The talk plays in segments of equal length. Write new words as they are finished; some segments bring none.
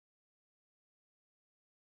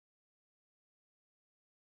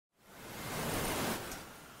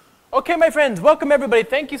Okay, my friends, welcome everybody.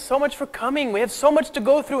 Thank you so much for coming. We have so much to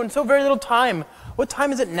go through in so very little time. What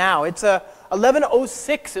time is it now? It's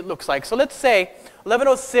 11:06 it looks like. So let's say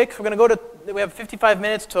 11:06, we're going to we have 55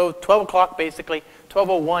 minutes to 12 o'clock basically.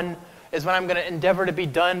 12:01 is when I'm going to endeavor to be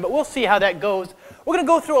done, but we'll see how that goes. We're going to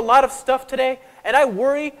go through a lot of stuff today, and I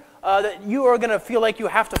worry that you are going to feel like you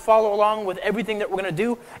have to follow along with everything that we're going to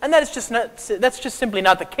do, and that's just simply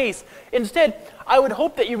not the case. Instead, I would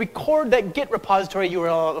hope that you record that Git repository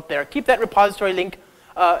URL up there. Keep that repository link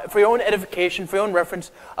for your own edification, for your own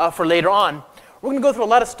reference for later on. We're going to go through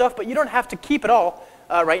a lot of stuff, but you don't have to keep it all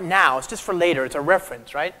right now. It's just for later. It's a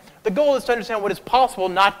reference, right? The goal is to understand what is possible,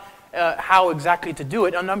 not how exactly to do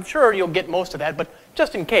it, and I'm sure you'll get most of that, but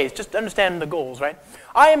just in case, just understand the goals, right?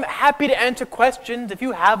 I am happy to answer questions. If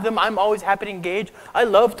you have them, I'm always happy to engage. I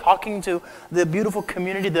love talking to the beautiful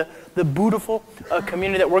community, the beautiful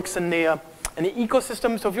community that works in the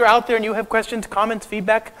ecosystem. So if you're out there and you have questions, comments,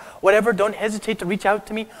 feedback, whatever, don't hesitate to reach out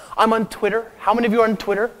to me. I'm on Twitter. How many of you are on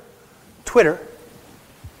Twitter? Twitter.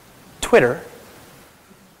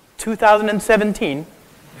 2017.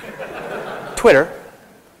 Twitter.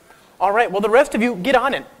 All right, well, the rest of you, get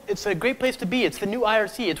on it. It's a great place to be. It's the new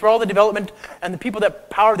IRC. It's where all the development and the people that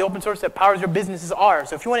power the open source that powers your businesses are.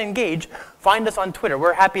 So if you want to engage, find us on Twitter.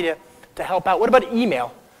 We're happy to help out. What about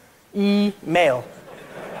email? Email.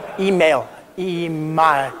 Email.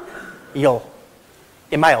 Email.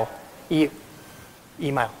 Email.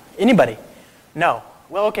 Email. Anybody? No.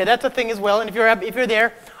 Well, okay, that's a thing as well. And if you're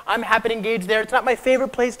there, I'm happy to engage there. It's not my favorite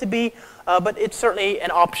place to be, but it's certainly an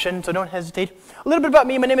option, so don't hesitate. A little bit about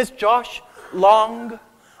me. My name is Josh Long.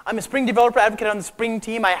 I'm a Spring developer advocate on the Spring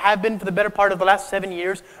team. I have been for the better part of the last 7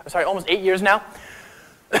 years. Sorry, almost 8 years now.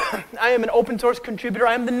 I am an open source contributor.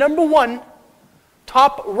 I am the #1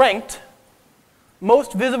 top ranked,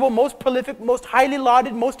 most visible, most prolific, most highly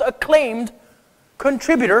lauded, most acclaimed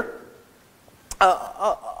contributor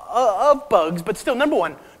of bugs, but still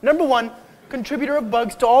 #1 contributor of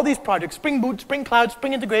bugs to all these projects: Spring Boot, Spring Cloud,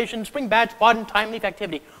 Spring Integration, Spring Batch, Pod, and Time Leaf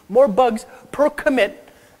Activity. More bugs per commit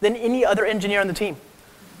than any other engineer on the team.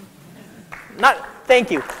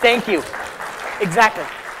 Thank you. Exactly.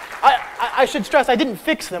 I should stress I didn't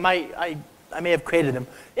fix them. I may have created them.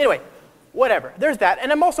 Anyway, whatever. There's that.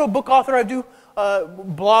 And I'm also a book author. I do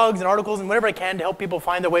blogs and articles and whatever I can to help people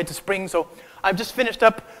find their way to Spring. So I've just finished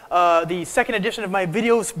up the 2nd edition of my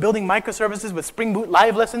videos, Building Microservices with Spring Boot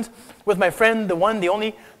live lessons with my friend, the one, the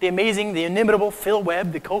only, the amazing, the inimitable Phil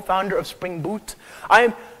Webb, the co-founder of Spring Boot.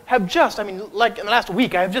 Like in the last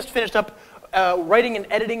week, I have just finished up writing and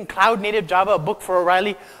editing Cloud Native Java, a book for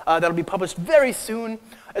O'Reilly that'll be published very soon.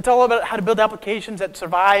 It's all about how to build applications that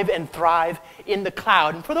survive and thrive in the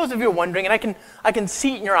cloud. And for those of you who are wondering, and I can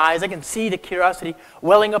see it in your eyes, I can see the curiosity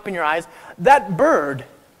welling up in your eyes, that bird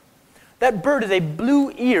is a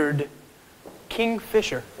blue-eared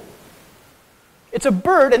kingfisher. It's a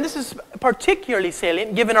bird, and this is particularly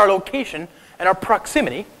salient given our location and our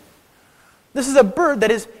proximity. This is a bird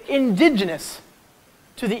that is indigenous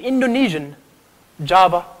to the Indonesian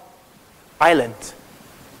Java Islands.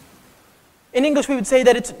 In English, we would say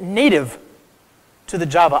that it's native to the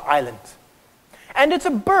Java Islands. And it's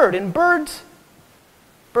a bird, and birds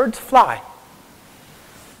fly,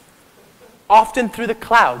 often through the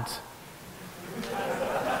clouds.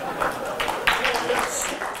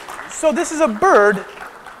 So this is a bird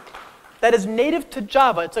that is native to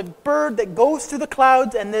Java. It's a bird that goes through the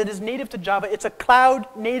clouds and that is native to Java. It's a cloud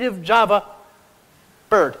native Java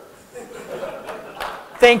bird.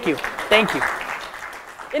 Thank you.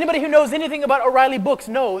 Anybody who knows anything about O'Reilly books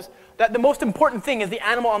knows that the most important thing is the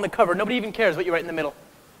animal on the cover. Nobody even cares what you write in the middle.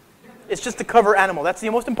 It's just the cover animal. That's the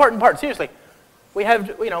most important part, seriously. We had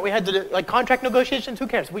to do, like, contract negotiations, who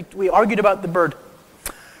cares? We argued about the bird.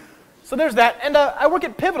 So there's that. And I work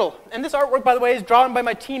at Pivotal. And this artwork, by the way, is drawn by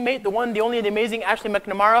my teammate, the one, the only, the amazing Ashley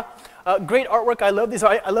McNamara. Great artwork. I love this.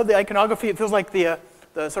 I love the iconography. It feels like the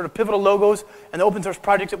sort of Pivotal logos and the open source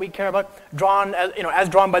projects that we care about, drawn as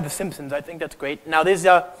drawn by The Simpsons. I think that's great. Now these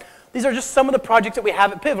are just some of the projects that we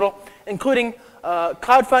have at Pivotal, including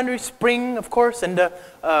Cloud Foundry, Spring, of course, and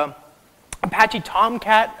Apache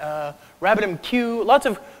Tomcat, RabbitMQ, lots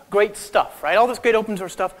of great stuff, right? All this great open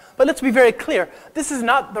source stuff. But let's be very clear. This is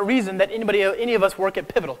not the reason that any of us work at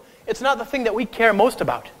Pivotal. It's not the thing that we care most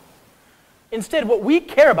about. Instead, what we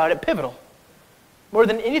care about at Pivotal, more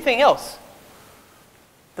than anything else,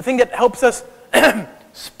 the thing that helps us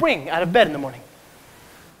spring out of bed in the morning,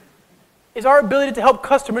 is our ability to help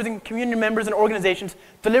customers and community members and organizations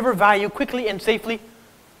deliver value quickly and safely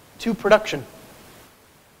to production.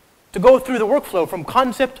 To go through the workflow from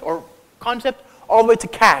concept all the way to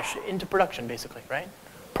cash into production, basically, right?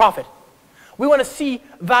 Profit. We want to see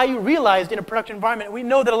value realized in a production environment. We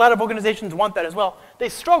know that a lot of organizations want that as well. They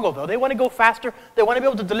struggle, though. They want to go faster. They want to be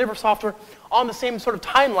able to deliver software on the same sort of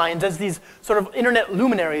timelines as these sort of internet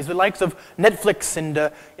luminaries, the likes of Netflix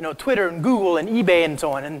and Twitter and Google and eBay and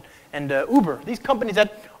so on, and Uber. These companies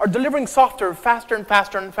that are delivering software faster and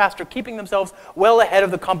faster and faster, keeping themselves well ahead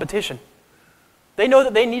of the competition. They know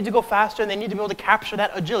that they need to go faster and they need to be able to capture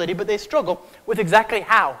that agility, but they struggle with exactly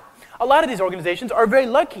how. A lot of these organizations are very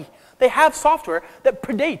lucky. They have software that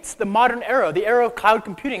predates the modern era, the era of cloud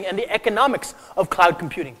computing and the economics of cloud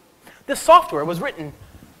computing. This software was written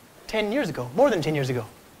 10 years ago, more than 10 years ago.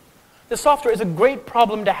 This software is a great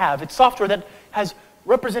problem to have. It's software that has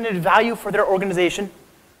represented value for their organization,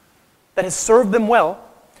 that has served them well.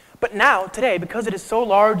 But now, today, because it is so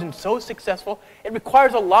large and so successful, it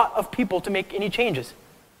requires a lot of people to make any changes.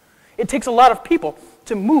 It takes a lot of people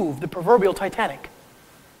to move the proverbial Titanic.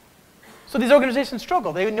 So these organizations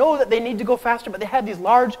struggle. They know that they need to go faster, but they have these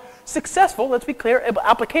large, successful, let's be clear,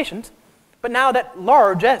 applications. But now that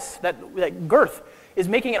large-S, that girth, is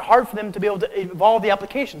making it hard for them to be able to evolve the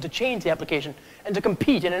application, to change the application, and to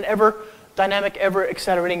compete in an ever-dynamic,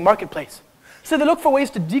 ever-accelerating marketplace. So they look for ways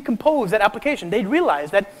to decompose that application. They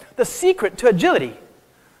realize that the secret to agility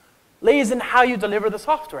lays in how you deliver the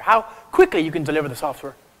software, how quickly you can deliver the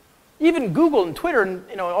software. Even Google and Twitter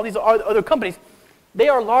and all these other companies, they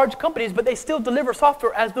are large companies, but they still deliver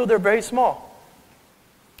software as though they're very small.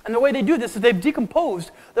 And the way they do this is they've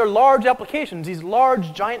decomposed their large applications, these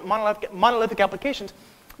large, giant, monolithic applications.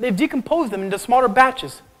 They've decomposed them into smaller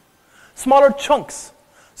batches, smaller chunks,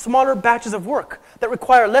 smaller batches of work that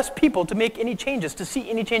require less people to make any changes, to see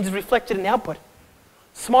any changes reflected in the output.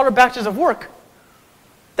 Smaller batches of work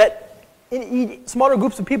that smaller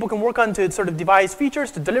groups of people can work on to sort of devise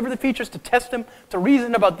features, to deliver the features, to test them, to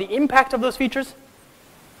reason about the impact of those features.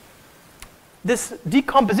 This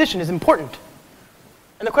decomposition is important.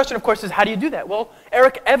 And the question, of course, is how do you do that? Well,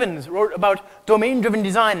 Eric Evans wrote about domain-driven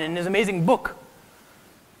design in his amazing book.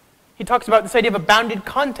 He talks about this idea of a bounded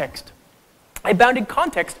context. A bounded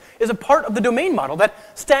context is a part of the domain model that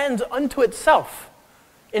stands unto itself,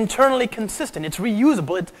 internally consistent. It's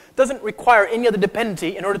reusable. It doesn't require any other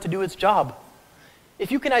dependency in order to do its job.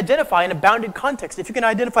 If you can identify in a bounded context, if you can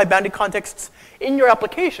identify bounded contexts in your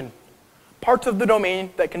application, parts of the domain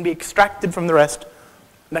that can be extracted from the rest,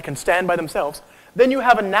 that can stand by themselves, then you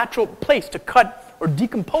have a natural place to cut or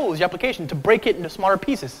decompose your application, to break it into smaller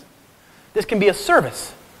pieces. This can be a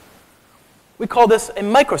service. We call this a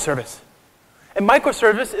microservice. A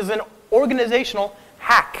microservice is an organizational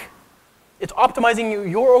hack. It's optimizing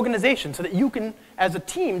your organization so that you can, as a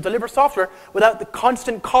team, deliver software without the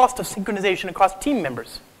constant cost of synchronization across team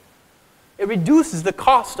members. It reduces the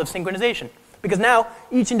cost of synchronization because now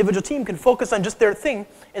each individual team can focus on just their thing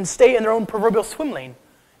and stay in their own proverbial swim lane.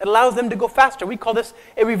 It allows them to go faster. We call this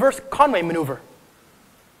a reverse Conway maneuver.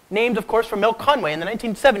 Named, of course, for Mel Conway. In the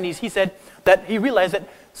 1970s, he said that he realized that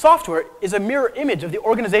software is a mirror image of the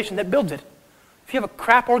organization that builds it. If you have a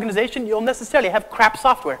crap organization, you'll necessarily have crap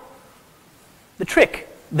software. The trick,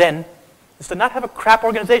 then, is to not have a crap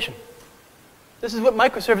organization. This is what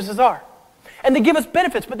microservices are. And they give us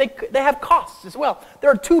benefits, but they have costs as well. There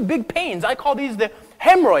are two big pains. I call these the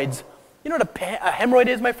hemorrhoids. You know what a hemorrhoid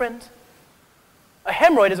is, my friends? A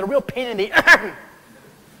hemorrhoid is a real pain in the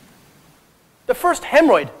The first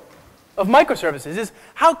hemorrhoid of microservices is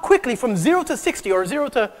how quickly from 0 to 60 or 0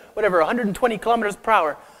 to whatever, 120 kilometers per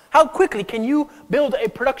hour, how quickly can you build a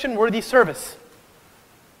production-worthy service?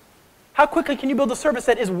 How quickly can you build a service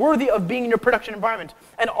that is worthy of being in your production environment?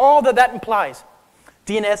 And all that that implies.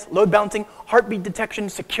 DNS, load balancing, heartbeat detection,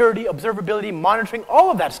 security, observability, monitoring,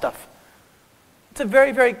 all of that stuff. It's a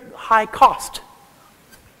very, very high cost.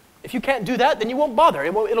 If you can't do that, then you won't bother.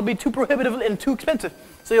 It'll be too prohibitive and too expensive.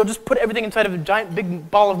 So you'll just put everything inside of a giant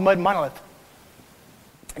big ball of mud monolith.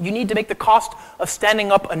 You need to make the cost of standing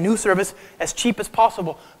up a new service as cheap as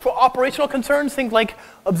possible. For operational concerns, things like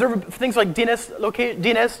DNS,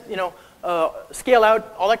 scale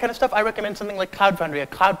out, all that kind of stuff, I recommend something like Cloud Foundry, a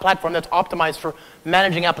cloud platform that's optimized for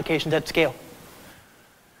managing applications at scale.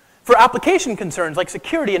 For application concerns like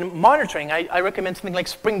security and monitoring, I recommend something like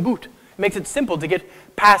Spring Boot. It makes it simple to get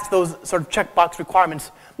past those sort of checkbox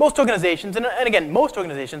requirements. Most organizations, and again, most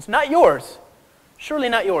organizations, not yours, surely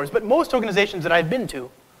not yours, but most organizations that I've been to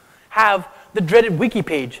have the dreaded wiki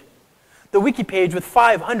page. The wiki page with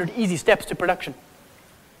 500 easy steps to production.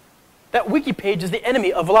 That wiki page is the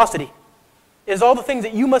enemy of velocity. It is all the things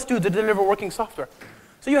that you must do to deliver working software.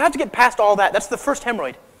 So you have to get past all that. That's the first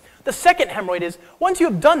hemorrhoid. The second hemorrhoid is, once you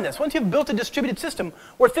have done this, once you've built a distributed system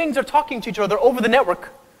where things are talking to each other over the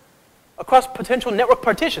network, across potential network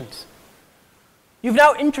partitions, You've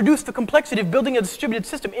now introduced the complexity of building a distributed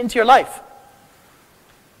system into your life.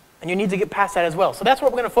 And you need to get past that as well. So that's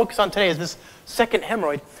what we're going to focus on today, is this second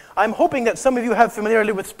hemorrhoid. I'm hoping that some of you have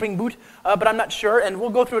familiarity with Spring Boot, but I'm not sure, and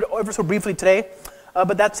we'll go through it ever so briefly today.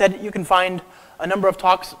 But that said, you can find a number of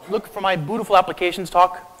talks. Look for my Beautiful Applications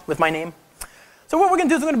talk with my name. So what we're going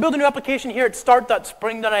to do is we're going to build a new application here at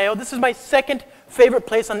start.spring.io. This is my second favorite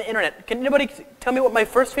place on the internet. Can anybody tell me what my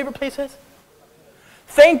first favorite place is?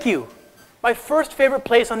 Thank you. My first favorite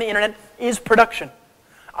place on the internet is production.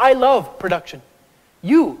 I love production.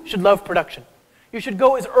 You should love production. You should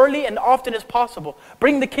go as early and often as possible.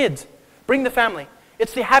 Bring the kids. Bring the family.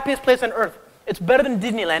 It's the happiest place on earth. It's better than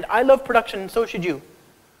Disneyland. I love production, and so should you.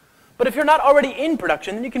 But if you're not already in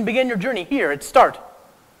production, then you can begin your journey here at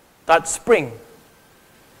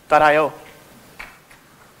start.spring.io.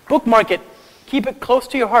 Bookmark it. Keep it close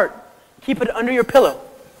to your heart. Keep it under your pillow.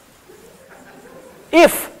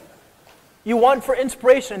 If you want for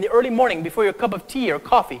inspiration in the early morning before your cup of tea or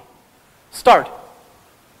coffee,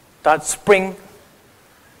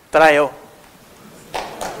 start.spring.io.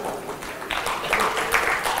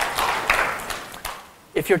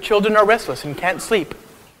 If your children are restless and can't sleep,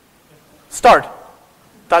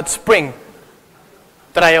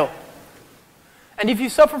 start.spring.io. And if you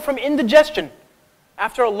suffer from indigestion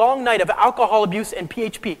after a long night of alcohol abuse and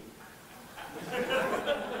PHP,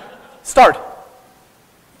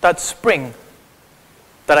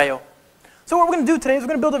 start.spring.io. So what we're going to do today is we're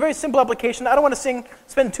going to build a very simple application. I don't want to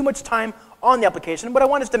spend too much time on the application. What I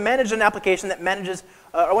want is to manage an application that manages,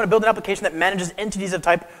 I want to build an application that manages entities of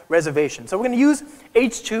type reservation. So we're going to use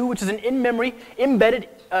H2, which is an in-memory embedded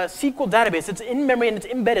SQL database. It's in memory and it's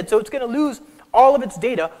embedded, so it's going to lose all of its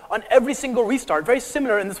data on every single restart. Very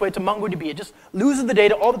similar in this way to MongoDB. It just loses the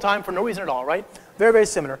data all the time for no reason at all, right? Very, very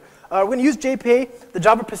similar. We're going to use JPA, the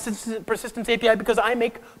Java Persistence API, because I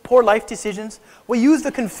make poor life decisions. We'll use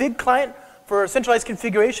the config client for centralized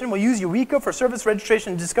configuration. We'll use Eureka for service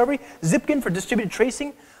registration and discovery, Zipkin for distributed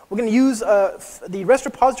tracing. We're going to use the REST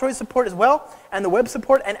repository support as well, and the web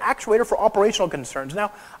support, and Actuator for operational concerns.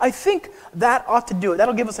 Now, I think that ought to do it.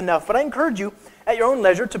 That'll give us enough. But I encourage you, at your own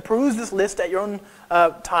leisure, to peruse this list at your own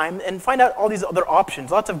time and find out all these other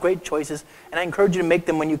options. Lots of great choices, and I encourage you to make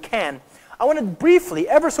them when you can. I want to briefly,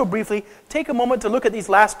 ever so briefly, take a moment to look at these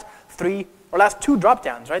last two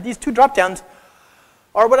drop-downs, right? These two drop-downs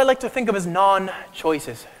are what I like to think of as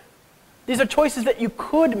non-choices. These are choices that you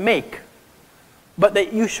could make, but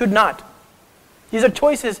that you should not. These are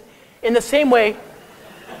choices in the same way.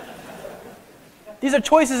 These are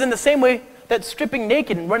choices in the same way that stripping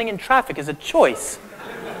naked and running in traffic is a choice.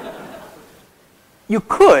 You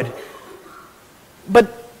could,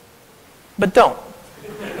 but don't.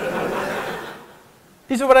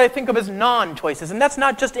 These are what I think of as non-choices, and that's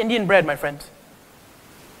not just Indian bread, my friends.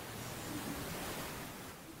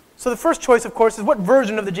 So the first choice, of course, is what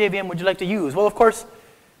version of the JVM would you like to use? Well, of course,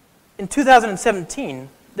 in 2017,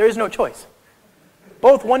 there is no choice.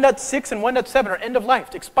 Both 1.6 and 1.7 are end of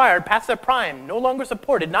life, expired, past their prime, no longer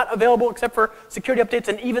supported, not available except for security updates,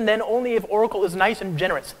 and even then only if Oracle is nice and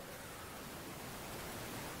generous.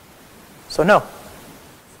 So no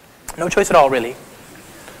choice at all, really.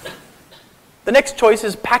 The next choice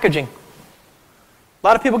is packaging. A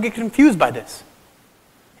lot of people get confused by this.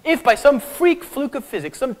 If by some freak fluke of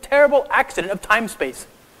physics, some terrible accident of time-space,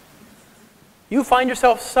 you find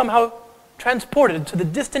yourself somehow transported to the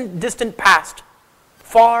distant, distant past,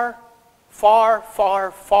 far, far,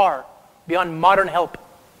 far, far beyond modern help,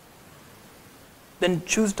 then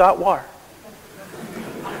choose .war.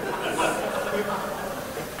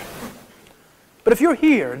 But if you're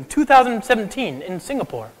here in 2017 in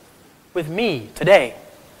Singapore with me today,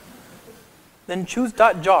 then choose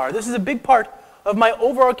 .jar. This is a big part of my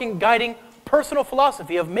overarching guiding personal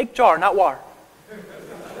philosophy of make jar, not war.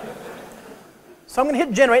 So I'm going to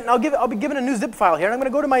hit generate, and I'll be given a new zip file here, and I'm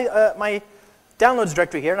going to go to my downloads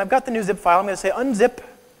directory here, and I've got the new zip file. I'm going to say unzip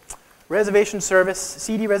reservation service,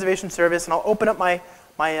 CD reservation service, and I'll open up my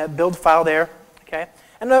build file there. Okay,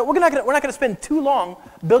 and we're not going to spend too long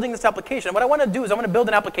building this application. What I want to do is I want to build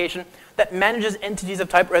an application that manages entities of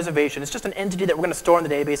type reservation. It's just an entity that we're going to store in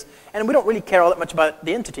the database, and we don't really care all that much about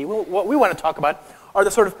the entity. What we want to talk about are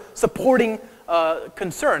the sort of supporting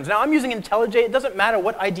concerns. Now, I'm using IntelliJ. It doesn't matter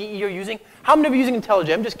what IDE you're using. How many of you are using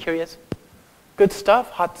IntelliJ? I'm just curious. Good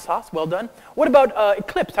stuff. Hot sauce. Well done. What about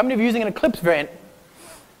Eclipse? How many of you are using an Eclipse variant?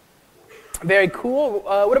 Very cool.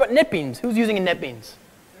 What about NetBeans? Who's using a NetBeans?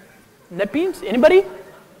 NetBeans? Anybody?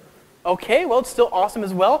 Okay, well, it's still awesome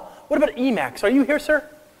as well. What about Emacs? Are you here, sir?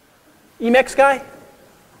 Emacs guy?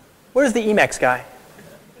 Where's the Emacs guy?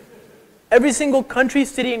 Every single country,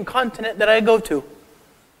 city, and continent that I go to,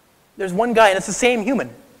 There's one guy, and it's the same human.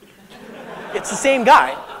 It's the same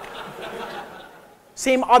guy.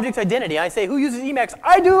 Same object identity. I say, who uses Emacs?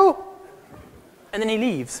 I do! And then he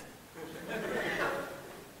leaves.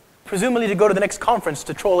 Presumably to go to the next conference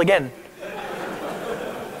to troll again.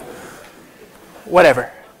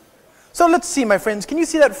 Whatever. So let's see, my friends. Can you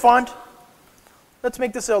see that font? Let's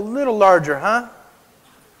make this a little larger, huh?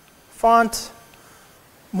 Font,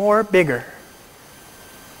 more, bigger.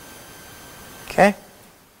 Okay?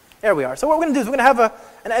 There we are. So what we're going to do is we're going to have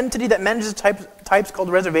an entity that manages types called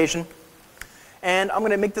reservation. And I'm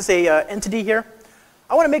going to make this a entity here.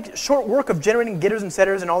 I want to make short work of generating getters and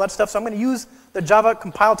setters and all that stuff, so I'm going to use the Java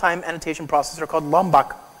compile time annotation processor called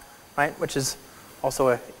Lombok, right? Which is also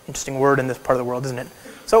an interesting word in this part of the world, isn't it?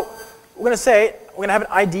 So we're going to say, we're going to have an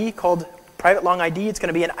ID called private long ID. It's going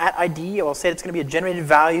to be an @ID. I'll say it's going to be a generated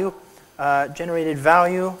value.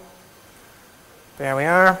 There we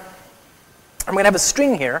are. I'm going to have a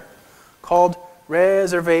string here called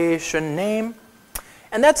reservation name.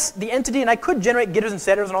 And that's the entity, and I could generate getters and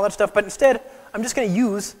setters and all that stuff, but instead, I'm just going to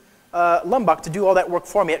use Lombok to do all that work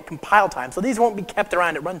for me at compile time. So these won't be kept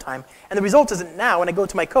around at runtime. And the result is that now, when I go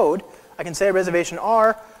to my code, I can say reservation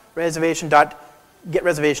R, reservation dot get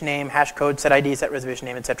reservation name, hash code, set ID, set reservation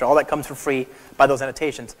name, etc. All that comes for free by those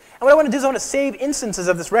annotations. And what I want to do is I want to save instances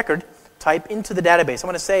of this record type into the database. I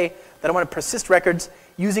want to say that I want to persist records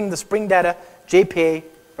using the Spring Data JPA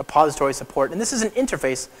repository support. And this is an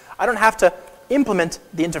interface. I don't have to implement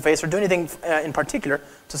the interface or do anything in particular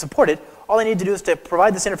to support it. All I need to do is to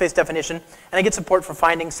provide this interface definition, and I get support for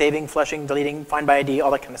finding, saving, flushing, deleting, find by ID,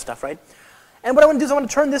 all that kind of stuff, right? And what I want to do is I want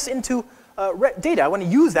to turn this into data. I want to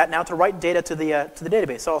use that now to write data to the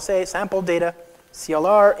database. So I'll say sample data,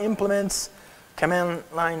 CLR, implements, command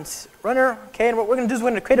lines runner. Okay, and what we're going to do is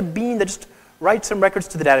we're going to create a bean that just writes some records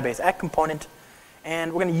to the database, at component.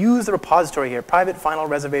 And we're going to use the repository here, private final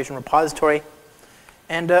reservation repository.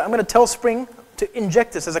 And I'm going to tell Spring to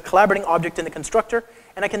inject this as a collaborating object in the constructor,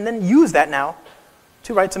 and I can then use that now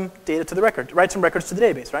to write some data to the record, write some records to the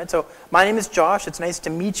database, right? So my name is Josh. It's nice to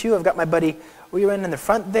meet you. I've got my buddy Weiren in the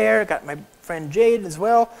front there. I've got my friend Jade as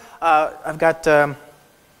well. I've got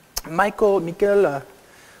Michael, who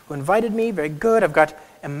invited me. Very good. I've got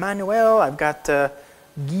Emmanuel. I've got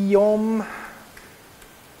Guillaume.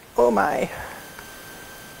 Oh my.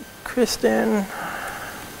 Kristen.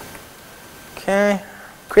 Okay.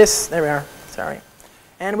 Chris. There we are. Sorry.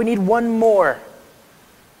 And we need one more.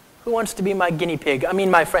 Who wants to be my guinea pig? I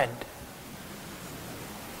mean, my friend.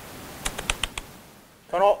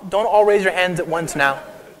 Don't all raise your hands at once now.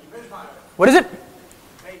 What is it?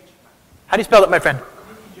 How do you spell it, my friend?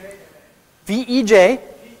 V-E-J.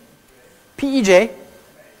 P-E-J.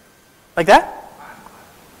 Like that?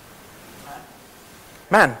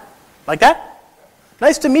 Man. Like that?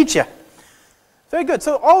 Nice to meet you. Very good.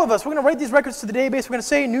 So all of us, we're going to write these records to the database. We're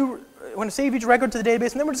going to save each record to the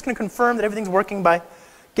database, and then we're just going to confirm that everything's working by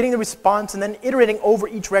getting the response and then iterating over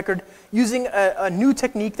each record using a new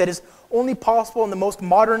technique that is only possible in the most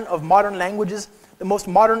modern of modern languages, the most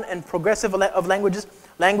modern and progressive of languages,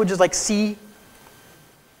 languages like C,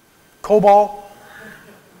 COBOL,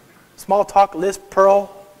 Smalltalk, Lisp, Perl,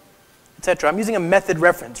 etc. I'm using a method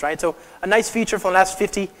reference, right? So a nice feature from the last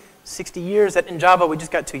 50, 60 years that in Java we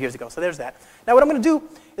just got 2 years ago. So there's that. Now what I'm going to do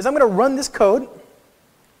is I'm going to run this code,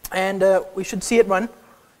 and we should see it run.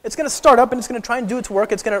 It's going to start up, and it's going to try and do its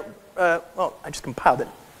work. It's going to, well, I just compiled it.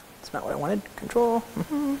 That's not what I wanted. Control.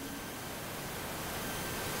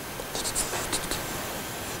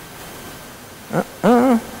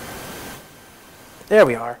 There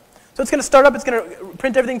we are. So it's going to start up. It's going to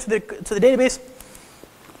print everything to the database,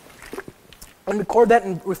 and record that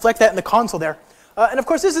and reflect that in the console there. And of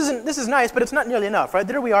course, this is nice, but it's not nearly enough, right?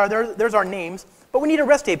 There we are. There's our names, but we need a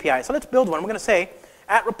REST API. So let's build one. We're going to say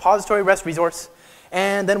 @repository REST resource.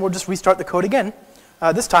 And then we'll just restart the code again,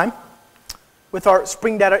 this time with our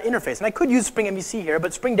Spring Data interface. And I could use Spring MVC here,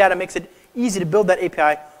 but Spring Data makes it easy to build that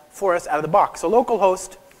API for us out of the box. So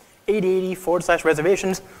localhost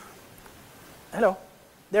 8080/reservations. Hello.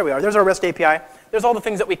 There we are. There's our REST API. There's all the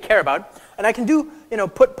things that we care about. And I can do,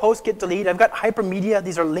 put, post, get, delete. I've got hypermedia.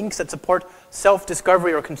 These are links that support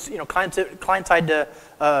self-discovery or client-side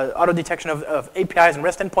auto-detection of APIs and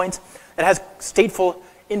REST endpoints. It has stateful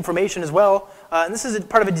information as well. And this is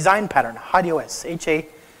part of a design pattern, HATEOS,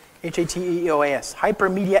 H-A-T-E-O-A-S,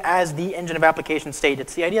 hypermedia as the engine of application state.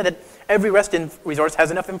 It's the idea that every REST resource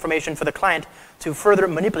has enough information for the client to further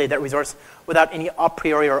manipulate that resource without any a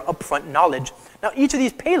priori or upfront knowledge. Now, each of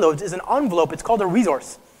these payloads is an envelope. It's called a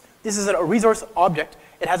resource. This is a resource object.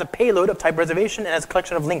 It has a payload of type reservation and has a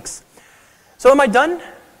collection of links. So am I done?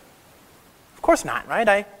 Of course not,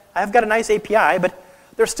 right? I've got a nice API, but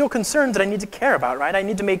there's still concerns that I need to care about, right? I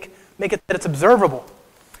need to make it that it's observable.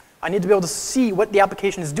 I need to be able to see what the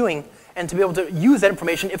application is doing and to be able to use that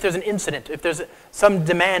information if there's an incident, if there's some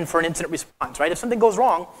demand for an incident response, right? If something goes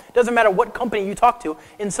wrong, it doesn't matter what company you talk to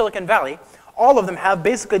in Silicon Valley, all of them have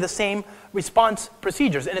basically the same response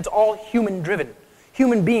procedures, and it's all human-driven.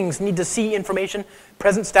 Human beings need to see information,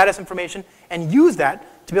 present status information, and use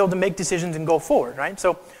that to be able to make decisions and go forward, right?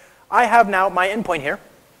 So I have now my endpoint here,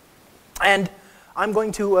 and I'm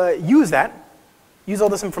going to use all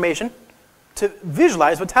this information to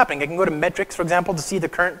visualize what's happening. I can go to metrics, for example, to see the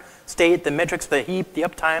current state, the metrics, the heap, the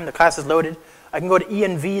uptime, the class is loaded. I can go to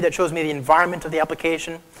env, that shows me the environment of the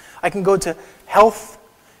application. I can go to health,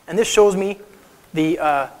 and this shows me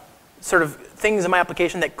the sort of things in my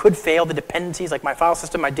application that could fail, the dependencies, like my file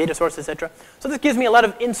system, my data source, etc. So this gives me a lot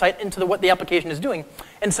of insight into what the application is doing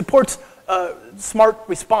and supports smart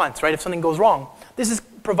response, right, if something goes wrong. This is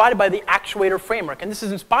provided by the actuator framework, and this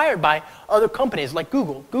is inspired by other companies like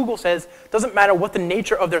Google. Google says it doesn't matter what the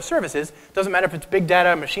nature of their service is, doesn't matter if it's big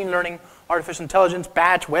data, machine learning, artificial intelligence,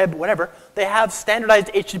 batch, web, whatever, they have standardized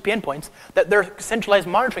HTTP endpoints that their centralized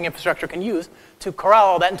monitoring infrastructure can use to corral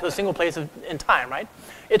all that into a single place in time, right?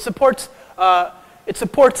 It supports that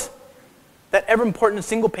ever important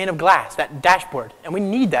single pane of glass, that dashboard, and we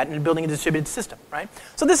need that in building a distributed system, right?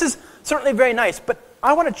 So this is certainly very nice, but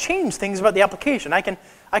I want to change things about the application. I can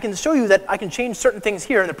show you that I can change certain things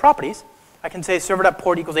here in the properties. I can say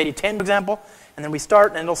server.port equals 8010, for example, and then we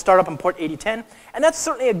start, and it'll start up on port 8010. And that's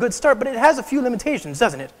certainly a good start, but it has a few limitations,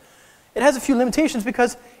 doesn't it? It has a few limitations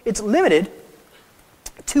because it's limited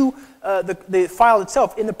to the file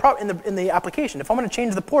itself in the application. If I'm going to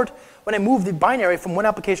change the port when I move the binary from one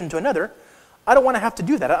application to another, I don't want to have to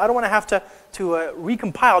do that. I don't want to have to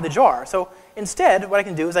recompile the jar. So instead, what I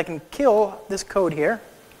can do is I can kill this code here,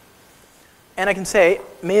 and I can say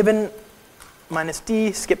maven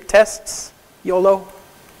 -d skip tests YOLO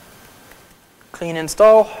clean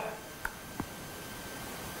install.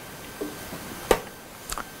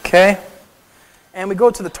 Okay, and we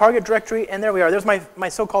go to the target directory, and there we are. There's my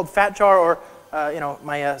so-called fat jar, or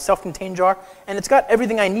my self-contained jar, and it's got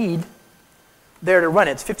everything I need there to run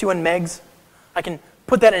it. It's 51 megs. I can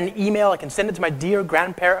put that in an email. I can send it to my dear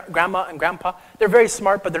grandma and grandpa. They're very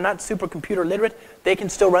smart, but they're not super computer literate. They can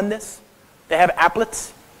still run this. They have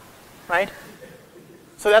applets, right?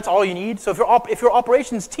 So that's all you need. So if your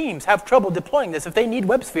operations teams have trouble deploying this, if they need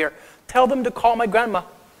WebSphere, tell them to call my grandma.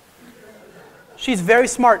 She's very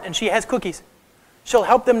smart, and she has cookies. She'll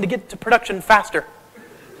help them to get to production faster,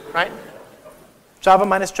 right? Java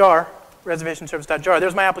 -jar. Reservation service.jar.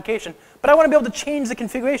 There's my application, but I want to be able to change the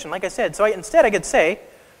configuration, like I said. So instead, I could say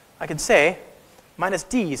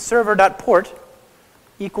 -d server.port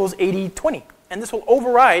equals 8020, and this will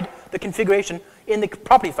override the configuration in the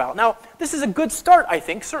property file. Now, this is a good start, I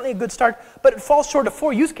think, certainly a good start, but it falls short of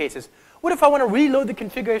 4 use cases. What if I want to reload the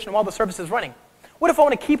configuration while the service is running? What if I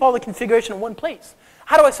want to keep all the configuration in one place?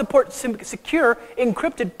 How do I support secure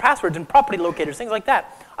encrypted passwords and property locators, things like that?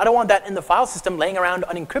 I don't want that in the file system laying around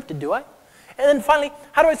unencrypted, do I? And then finally,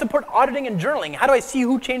 how do I support auditing and journaling? How do I see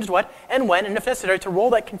who changed what and when, and if necessary, to roll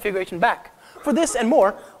that configuration back? For this and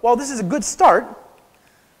more, while this is a good start,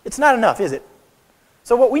 it's not enough, is it?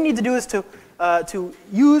 So what we need to do is to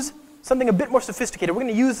use something a bit more sophisticated. We're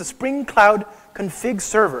going to use the Spring Cloud config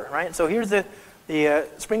server, right? So here's the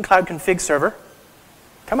Spring Cloud config server.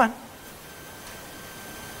 Come on.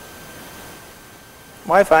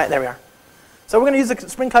 Wi-Fi, there we are. So we're going to use the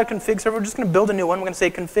Spring Cloud config server. We're just going to build a new one. We're going to say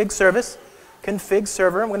config service, config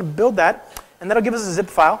server. I'm going to build that, and that'll give us a zip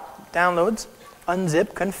file. Downloads,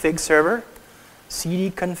 unzip, config server, cd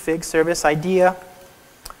config service, idea,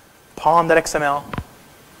 pom.xml.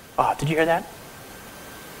 Oh, did you hear that?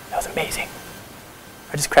 That was amazing.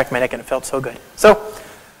 I just cracked my neck, and it felt so good. So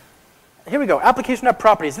here we go,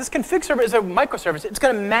 application.properties. This config server is a microservice. It's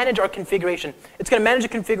going to manage our configuration. It's going to manage a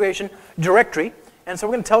configuration directory. And so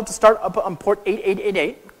we're going to tell it to start up on port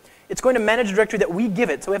 8888. It's going to manage a directory that we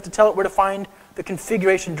give it. So we have to tell it where to find the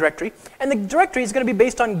configuration directory. And the directory is going to be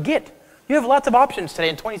based on Git. You have lots of options today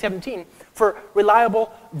in 2017 for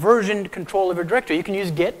reliable versioned control of your directory. You can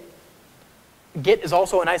use Git. Git is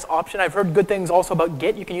also a nice option. I've heard good things also about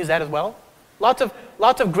Git. You can use that as well.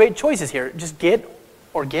 Lots of great choices here. Just Git,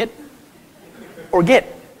 or Git, or Git,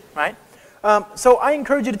 right? So I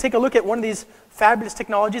encourage you to take a look at one of these fabulous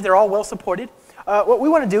technologies. They're all well supported. What we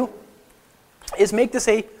want to do is make this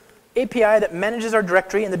a API that manages our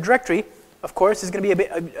directory, and the directory, of course, is going to be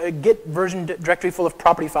a Git version directory full of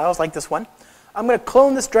property files like this one. I'm going to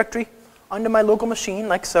clone this directory onto my local machine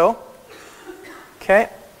like so. Okay,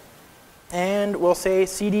 and we'll say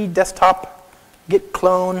cd desktop git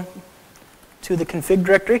clone to the config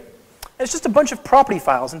directory. And it's just a bunch of property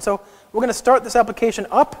files. And so we're going to start this application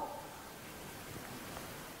up.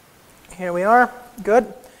 Here we are.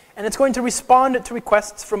 Good. And it's going to respond to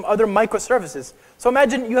requests from other microservices. So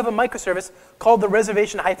imagine you have a microservice called the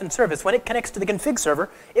reservation-service. When it connects to the config server,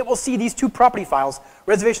 it will see these two property files,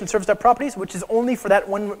 reservation-service.properties, which is only for that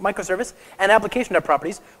one microservice, and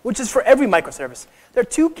application.properties, which is for every microservice. There are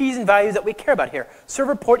two keys and values that we care about here.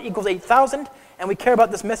 Server port equals 8000, and we care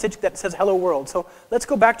about this message that says hello world. So let's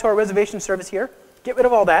go back to our reservation service here. Get rid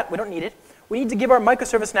of all that. We don't need it. We need to give our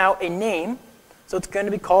microservice now a name. So it's going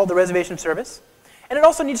to be called the reservation service. And it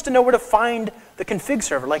also needs to know where to find the config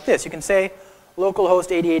server, like this. You can say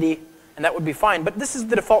localhost 8080, and that would be fine. But this is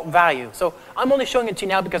the default value. So I'm only showing it to you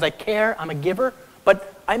now because I care. I'm a giver.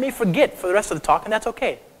 But I may forget for the rest of the talk, and that's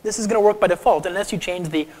OK. This is going to work by default unless you change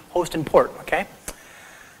the host and port. OK?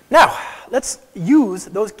 Now, let's use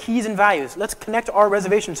those keys and values. Let's connect our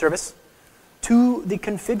reservation service to the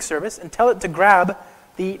config service and tell it to grab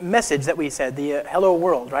the message that we said, the hello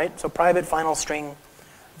world, right? So private final string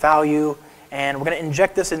value. And we're going to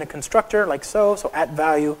inject this in a constructor like so. So at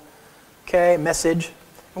value, OK, message.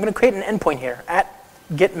 I'm going to create an endpoint here. At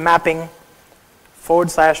get mapping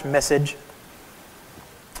 / message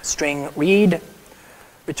string read.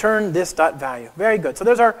 Return this dot value. Very good. So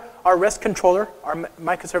there's our REST controller, our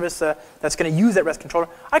microservice that's going to use that REST controller.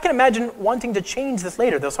 I can imagine wanting to change this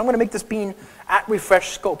later, though. So I'm going to make this being at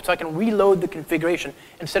refresh scope so I can reload the configuration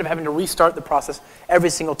instead of having to restart the process every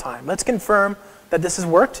single time. Let's confirm that this has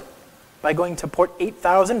worked by going to port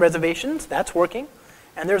 8000 reservations. That's working.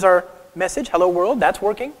 And there's our message, hello world. That's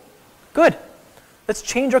working. Good. Let's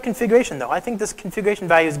change our configuration, though. I think this configuration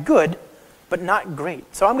value is good, but not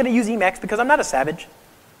great. So I'm going to use Emacs because I'm not a savage.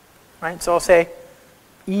 Right? So I'll say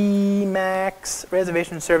Emacs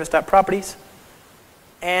reservation service.properties.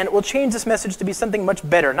 And we'll change this message to be something much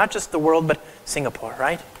better, not just the world, but Singapore,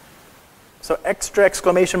 right? So extra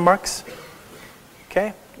exclamation marks.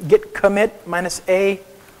 OK. Git commit -a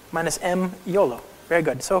 -m YOLO. Very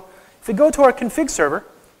good. So if we go to our config server,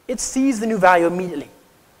 it sees the new value immediately.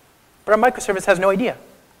 But our microservice has no idea.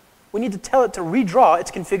 We need to tell it to redraw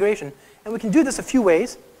its configuration. And we can do this a few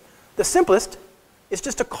ways. The simplest is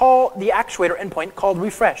just to call the actuator endpoint called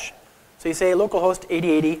refresh. So you say localhost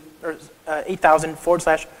 8080 or 8000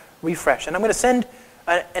 / refresh. And I'm going to send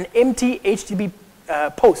an empty HTTP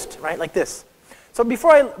post, right, like this. So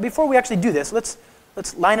before we actually do this, let's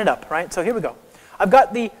line it up, right? So here we go. I've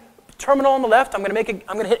got the terminal on the left. I'm going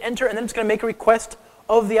to hit enter, and then it's going to make a request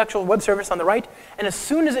of the actual web service on the right. And as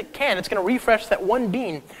soon as it can, it's going to refresh that one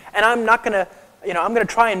bean. And I'm not going to, I'm going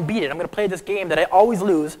to try and beat it. I'm going to play this game that I always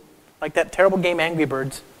lose, like that terrible game Angry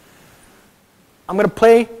Birds. I'm going to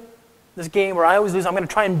play this game where I always lose. I'm going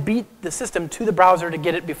to try and beat the system to the browser to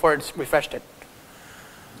get it before it's refreshed it.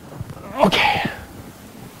 OK.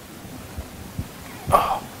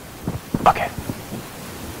 Oh, OK.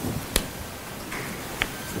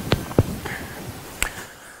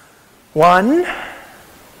 One.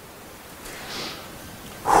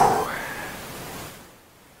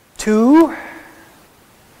 2,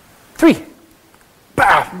 3.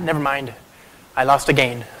 Bah, never mind. I lost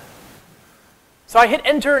again. So I hit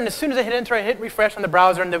enter, and as soon as I hit enter, I hit refresh on the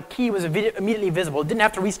browser, and the key was immediately visible. It didn't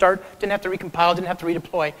have to restart, didn't have to recompile, didn't have to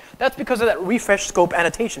redeploy. That's because of that refresh scope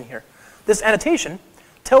annotation here. This annotation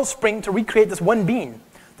tells Spring to recreate this one bean.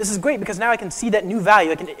 This is great because now I can see that new value.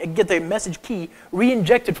 I can get the message key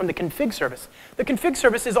re-injected from the config service. The config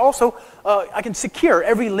service is also, I can secure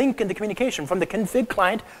every link in the communication from the config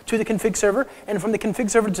client to the config server and from the config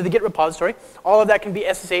server to the Git repository. All of that can be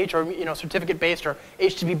SSH or certificate-based or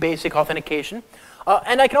HTTP basic authentication.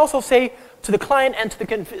 And I can also say to the client and to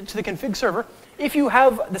the config server, if you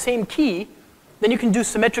have the same key, then you can do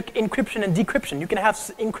symmetric encryption and decryption. You can have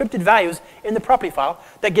encrypted values in the property file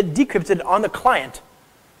that get decrypted on the client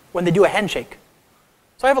when they do a handshake.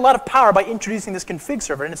 So I have a lot of power by introducing this config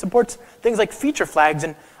server, and it supports things like feature flags,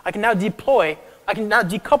 and I can now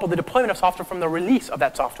decouple the deployment of software from the release of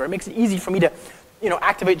that software. It makes it easy for me to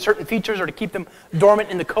activate certain features or to keep them dormant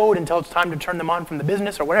in the code until it's time to turn them on from the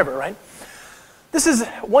business or whatever, right? This is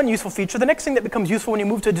one useful feature. The next thing that becomes useful when you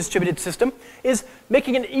move to a distributed system is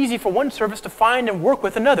making it easy for one service to find and work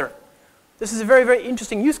with another. This is a very, very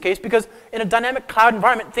interesting use case because in a dynamic cloud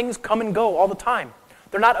environment, things come and go all the time.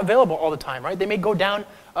 They're not available all the time, right? They may go down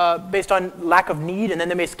based on lack of need, and then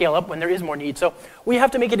they may scale up when there is more need. So we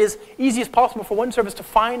have to make it as easy as possible for one service to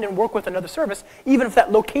find and work with another service, even if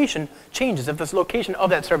that location changes, if this location of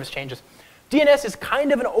that service changes. DNS is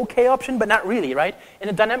kind of an OK option, but not really, right? In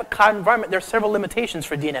a dynamic cloud environment, there are several limitations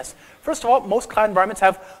for DNS. First of all, most cloud environments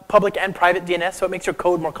have public and private DNS, so it makes your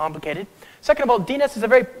code more complicated. Second of all, DNS is a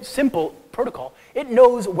very simple protocol. It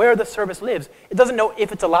knows where the service lives. It doesn't know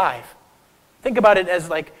if it's alive. Think about it as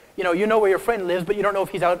like, you know where your friend lives, but you don't know if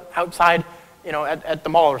he's outside, at the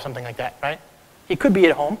mall or something like that, right? He could be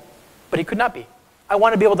at home, but he could not be. I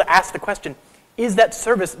want to be able to ask the question, is that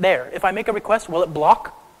service there? If I make a request, will it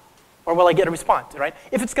block? Or will I get a response, right?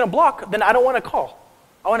 If it's going to block, then I don't want to call.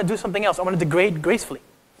 I want to do something else. I want to degrade gracefully.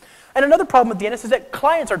 And another problem with DNS is that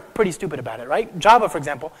clients are pretty stupid about it, right? Java, for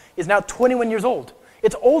example, is now 21 years old.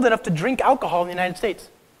 It's old enough to drink alcohol in the United States.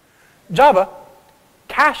 Java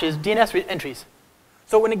caches DNS entries.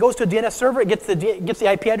 So when it goes to a DNS server, it gets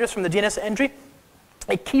the IP address from the DNS entry.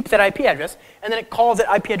 It keeps that IP address, and then it calls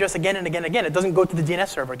that IP address again and again and again. It doesn't go to the DNS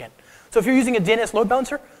server again. So if you're using a DNS load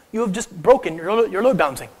balancer, you have just broken your load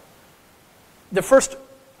balancing. The first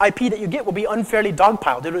IP that you get will be unfairly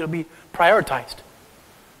dogpiled. It'll be prioritized.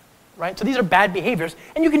 Right? So these are bad behaviors,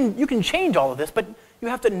 and you can change all of this, but you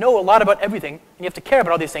have to know a lot about everything, and you have to care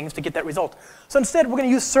about all these things to get that result. So instead, we're going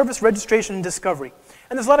to use service registration and discovery.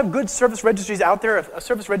 And there's a lot of good service registries out there. A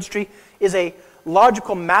service registry is a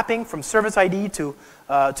logical mapping from service ID to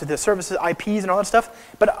the services IPs and all that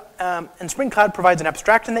stuff. But and Spring Cloud provides an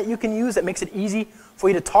abstraction that you can use that makes it easy for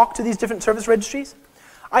you to talk to these different service registries.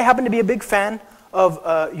 I happen to be a big fan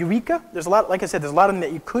of Eureka. There's a lot, like I said, there's a lot of them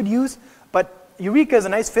that you could use, but Eureka is a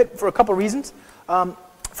nice fit for a couple of reasons.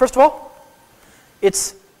 First of all,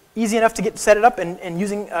 it's easy enough to get set it up and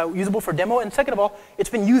usable for demo. And second of all, it's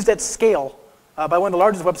been used at scale by one of the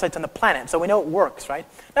largest websites on the planet, so we know it works, right?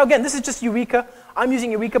 Now again, this is just Eureka. I'm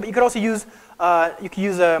using Eureka, but you could also use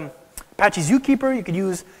Apache Zookeeper. You could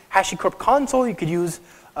use HashiCorp Console. You could use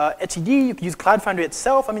etcd. You could use Cloud Foundry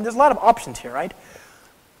itself. I mean, there's a lot of options here, right?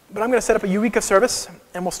 But I'm going to set up a Eureka service,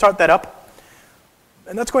 and we'll start that up.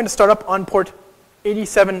 And that's going to start up on port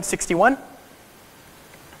 8761.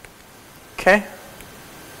 Okay.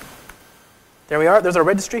 There we are. There's our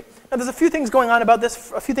registry. Now, there's a few things going on about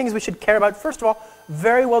this, a few things we should care about. First of all,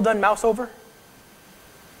 very well done mouse over.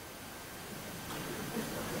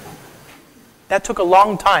 That took a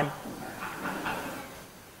long time.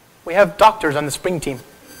 We have doctors on the Spring team.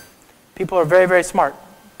 People are very, very smart.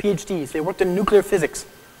 PhDs. They worked in nuclear physics.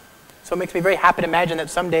 So it makes me very happy to imagine that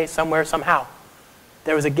someday, somewhere, somehow,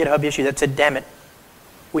 there was a GitHub issue that said, damn it,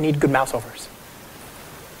 we need good mouse overs.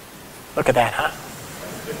 Look at that, huh?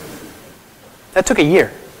 That took a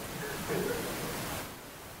year.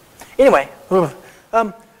 Anyway,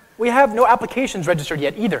 we have no applications registered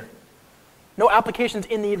yet either. No applications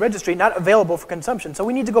in the registry, not available for consumption. So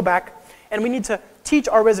we need to go back and we need to teach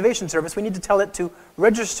our reservation service. We need to tell it to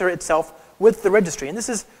register itself with the registry. And this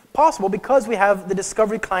is possible because we have the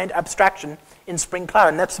discovery client abstraction in Spring Cloud,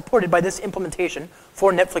 and that's supported by this implementation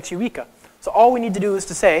for Netflix Eureka. So all we need to do is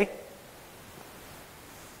to say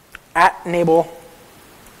 @enable,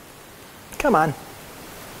 come on,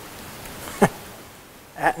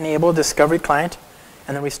 @enable discovery client,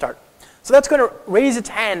 and then we start. So that's going to raise its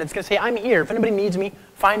hand. It's going to say, I'm here. If anybody needs me,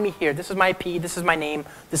 find me here. This is my IP. This is my name.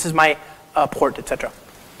 This is my port, etc.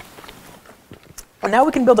 And now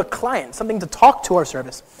we can build a client, something to talk to our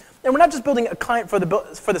service. And we're not just building a client for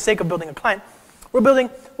the sake of building a client. We're building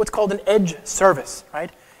what's called an edge service,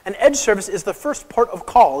 right? An edge service is the first port of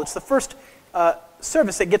call. It's the first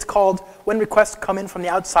service that gets called when requests come in from the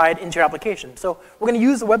outside into your application. So we're going to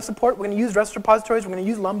use the web support. We're going to use REST repositories. We're going to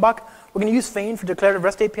use Lombok. We're going to use Feign for declarative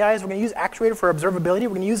REST APIs. We're going to use Actuator for observability. We're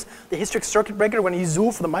going to use the Hystrix circuit breaker. We're going to use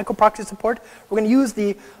Zool for the microproxy support. We're going to use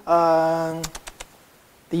the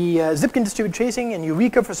Zipkin distributed tracing and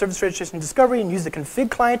Eureka for service registration and discovery, and use the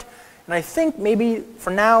config client. And I think maybe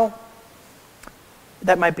for now,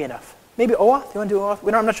 that might be enough. Maybe OAuth? You want to do OAuth?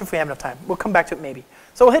 I'm not sure if we have enough time. We'll come back to it maybe.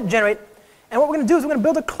 So we'll hit generate. And what we're going to do is we're going to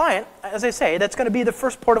build a client, as I say, that's going to be the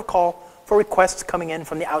first port of call for requests coming in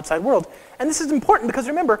from the outside world. And this is important because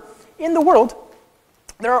remember, in the world,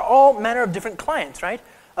 there are all manner of different clients, right?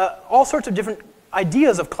 All sorts of different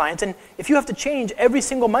ideas of clients. And if you have to change every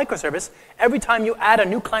single microservice, every time you add a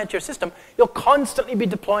new client to your system, you'll constantly be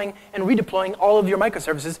deploying and redeploying all of your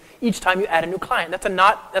microservices each time you add a new client. That's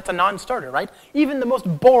a non-starter, right? Even the most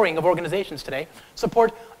boring of organizations today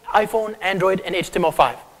support iPhone, Android, and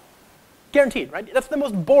HTML5. Guaranteed, right? That's the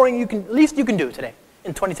most boring least you can do today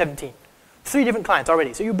in 2017. 3 different clients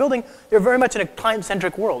already. So you're very much in a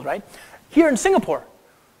client-centric world, right? Here in Singapore,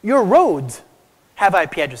 your roads have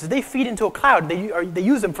IP addresses. They feed into a cloud. They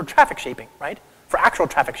use them for traffic shaping, right? For actual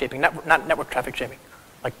traffic shaping, not network traffic shaping,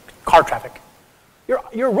 like car traffic.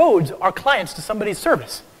 Your roads are clients to somebody's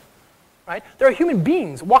service, right? There are human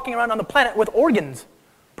beings walking around on the planet with organs,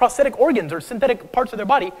 prosthetic organs or synthetic parts of their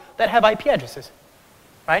body that have IP addresses,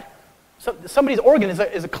 right? So somebody's organ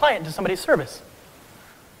is a client to somebody's service.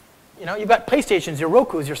 You know, you've got PlayStations, your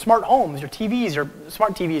Rokus, your smart homes, your TVs, your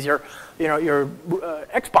smart TVs, your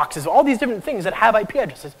Xboxes, all these different things that have IP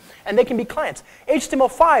addresses, and they can be clients.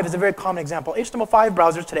 HTML5 is a very common example. HTML5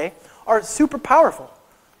 browsers today are super powerful.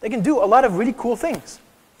 They can do a lot of really cool things.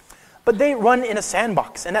 But they run in a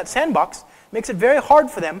sandbox, and that sandbox makes it very hard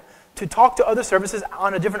for them to talk to other services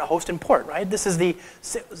on a different host and port, right? This is the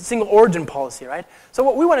single origin policy, right? So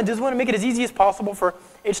what we want to do is we want to make it as easy as possible for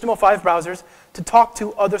HTML5 browsers to talk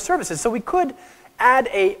to other services. So we could add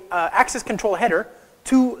a access control header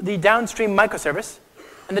to the downstream microservice,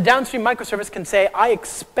 and the downstream microservice can say, I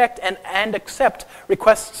expect and accept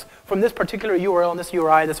requests from this particular URL and this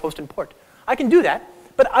URI, this host and port. I can do that,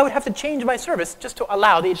 but I would have to change my service just to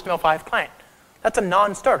allow the HTML5 client. That's a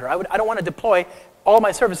non-starter. I don't want to deploy all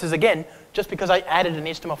my services again just because I added an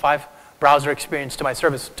HTML5 browser experience to my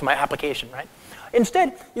service, to my application, right?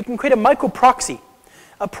 Instead, you can create a micro proxy.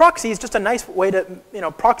 A proxy is just a nice way to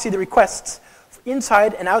proxy the requests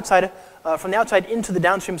inside and outside, from the outside into the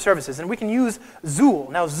downstream services. And we can use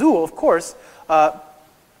Zool. Now, Zool, of course,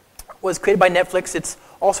 was created by Netflix. It's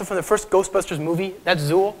also from the first Ghostbusters movie. That's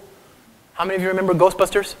Zool. How many of you remember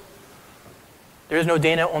Ghostbusters? There is no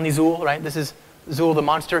Dana, only Zool, right? This is Zool the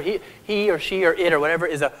monster. He or she or it or whatever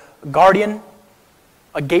is a guardian,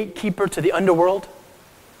 a gatekeeper to the underworld,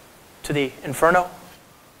 to the inferno.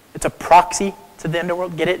 It's a proxy to the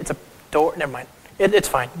underworld. Get it? It's a door. Never mind. It's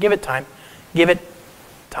fine. Give it time. Give it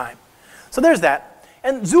time. So there's that.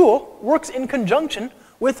 And Zool works in conjunction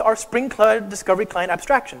with our Spring Cloud Discovery Client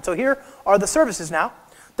abstraction. So here are the services now.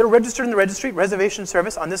 They're registered in the registry, reservation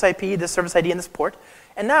service on this IP, this service ID, and this port.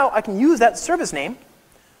 And now I can use that service name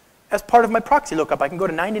as part of my proxy lookup. I can go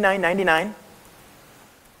to 9999,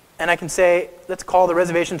 and I can say, let's call the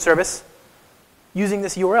reservation service using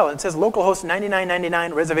this URL. It says localhost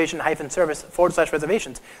 9999 reservation-service /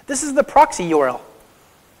 reservations. This is the proxy URL.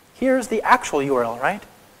 Here's the actual URL, right?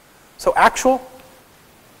 So actual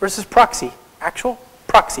versus proxy. Actual,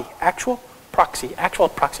 proxy, actual, proxy, actual,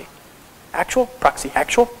 proxy. Actual, proxy,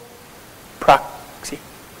 actual, proxy,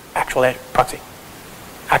 actual, proxy,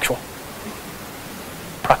 actual,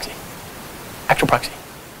 proxy, actual, proxy.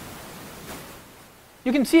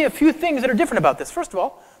 You can see a few things that are different about this. First of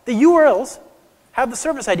all, the URLs have the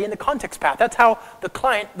service ID and the context path. That's how the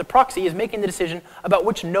client, the proxy, is making the decision about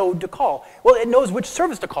which node to call. Well, it knows which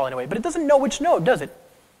service to call anyway, but it doesn't know which node, does it?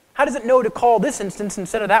 How does it know to call this instance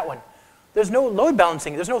instead of that one? There's no load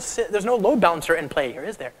balancing. There's no load balancer in play here,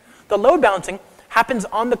 is there? The load balancing happens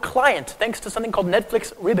on the client thanks to something called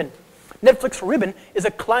Netflix Ribbon. Netflix Ribbon is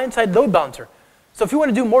a client-side load balancer. So if you want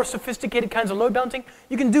to do more sophisticated kinds of load balancing,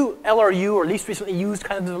 you can do LRU, or least recently used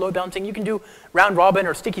kinds of load balancing. You can do round robin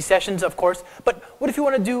or sticky sessions, of course. But what if you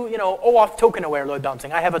want to do, OAuth token-aware load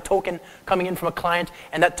balancing? I have a token coming in from a client,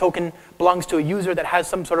 and that token belongs to a user that has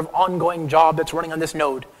some sort of ongoing job that's running on this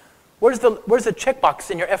node. Where's the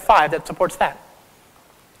checkbox in your F5 that supports that?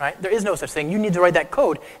 Right? There is no such thing. You need to write that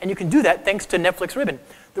code, and you can do that thanks to Netflix Ribbon.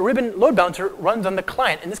 The Ribbon load balancer runs on the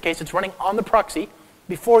client. In this case, it's running on the proxy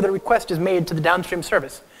before the request is made to the downstream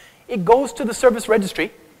service. It goes to the service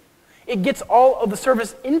registry. It gets all of the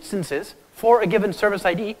service instances for a given service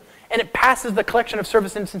ID, and it passes the collection of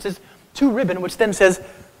service instances to Ribbon, which then says,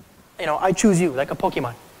 I choose you, like a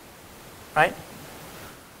Pokemon, right?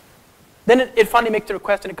 Then it finally makes the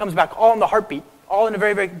request, and it comes back all in the heartbeat, all in a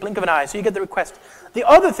very, very blink of an eye, so you get the request. The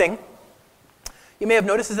other thing you may have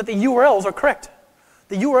noticed is that the URLs are correct.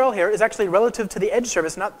 The URL here is actually relative to the edge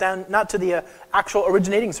service, not to the actual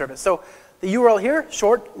originating service. So the URL here,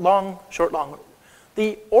 short, long, short, long.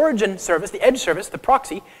 The origin service, the edge service, the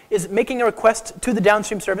proxy, is making a request to the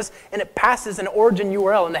downstream service, and it passes an origin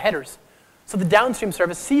URL in the headers. So the downstream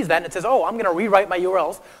service sees that, and it says, oh, I'm going to rewrite my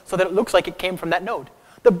URLs so that it looks like it came from that node.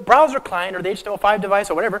 The browser client or the HTML5 device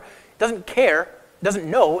or whatever doesn't care, doesn't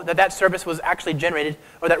know that that service was actually generated,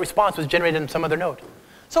 or that response was generated in some other node.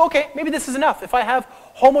 So okay, maybe this is enough. If I have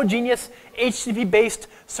homogeneous HTTP-based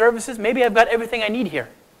services, maybe I've got everything I need here.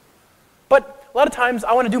 But a lot of times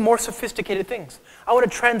I want to do more sophisticated things. I want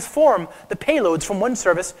to transform the payloads from one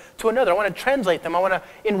service to another. I want to translate them. I want to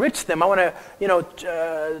enrich them. I want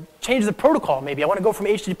to change the protocol maybe. I want to go from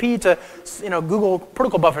HTTP to Google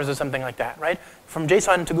protocol buffers or something like that, right? From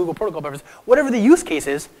JSON to Google protocol buffers. Whatever the use case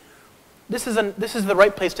is, this is the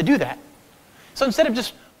right place to do that. So instead of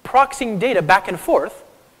just proxying data back and forth,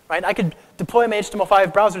 right, I could deploy my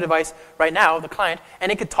HTML5 browser device right now, the client,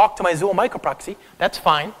 and it could talk to my Zool microproxy. That's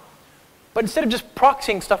fine. But instead of just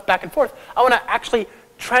proxying stuff back and forth, I want to actually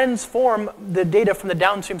transform the data from the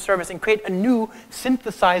downstream service and create a new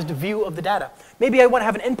synthesized view of the data. Maybe I want to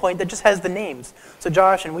have an endpoint that just has the names. So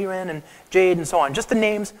Josh and Weiren and Jade and so on, just the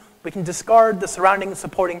names. We can discard the surrounding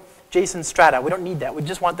supporting JSON strata. We don't need that. We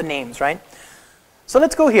just want the names, right? So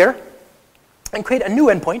let's go here and create a new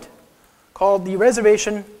endpoint called the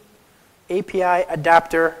reservation API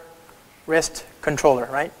adapter REST controller,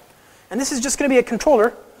 right? And this is just going to be a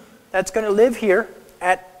controller that's going to live here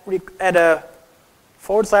at a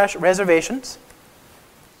 /reservations.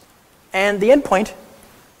 And the endpoint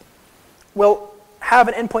will have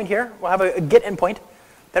an endpoint here. We'll have a get endpoint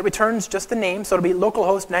that returns just the name. So it'll be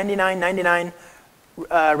localhost 9999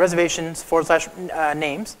 reservations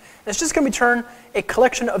 /names. And it's just going to return a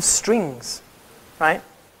collection of strings, right?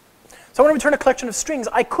 So I want to return a collection of strings.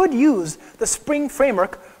 I could use the Spring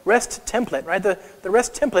Framework REST template, right? The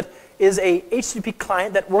REST template is a HTTP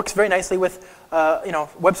client that works very nicely with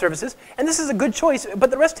web services. And this is a good choice,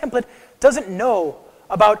 but the REST template doesn't know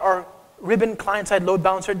about our ribbon client-side load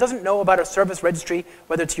balancer. It doesn't know about our service registry,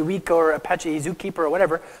 whether it's Eureka or Apache Zookeeper or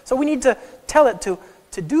whatever. So we need to tell it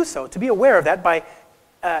to do so, to be aware of that by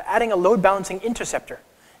adding a load balancing interceptor.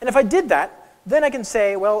 And if I did that, then I can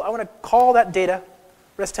say, well, I want to call that data,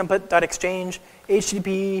 REST template.exchange,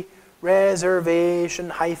 HTTP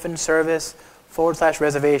reservation -service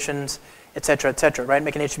 /reservations, etc., right?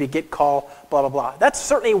 Make an HTTP get call, blah, blah, blah. That's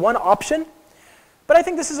certainly one option, but I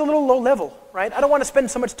think this is a little low level, right? I don't want to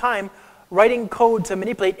spend so much time writing code to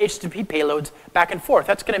manipulate HTTP payloads back and forth.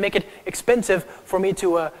 That's going to make it expensive for me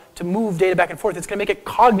to move data back and forth. It's going to make it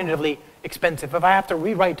cognitively expensive if I have to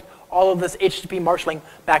rewrite all of this HTTP marshalling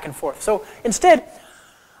back and forth. So instead,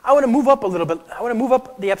 I want to move up a little bit. I want to move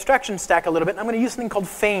up the abstraction stack a little bit. I'm going to use something called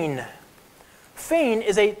Feign. Feign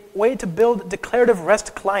is a way to build declarative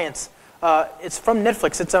REST clients. It's from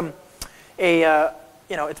Netflix. It's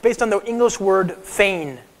it's based on the English word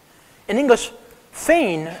feign. In English,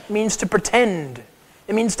 feign means to pretend.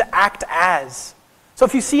 It means to act as. So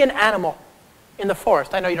if you see an animal in the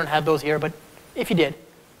forest, I know you don't have those here, but if you did,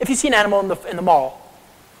 if you see an animal in the mall,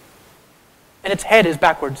 and its head is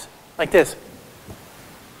backwards, like this,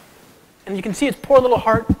 and you can see its poor little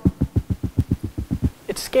heart,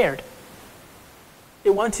 it's scared.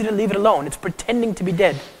 It wants you to leave it alone. It's pretending to be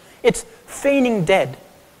dead. It's feigning dead.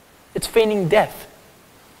 It's feigning death.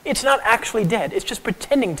 It's not actually dead. It's just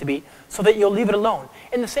pretending to be so that you'll leave it alone.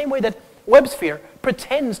 In the same way that WebSphere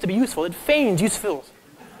pretends to be useful. It feigns useful.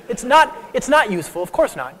 It's not useful. Of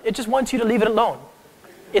course not. It just wants you to leave it alone.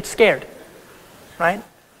 It's scared, right?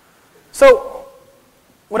 So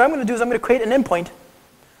what I'm going to do is I'm going to create an endpoint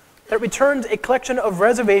that returns a collection of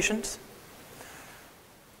reservations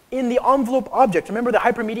in the envelope object. Remember the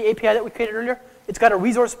hypermedia API that we created earlier? It's got a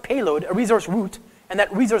resource payload, a resource root, and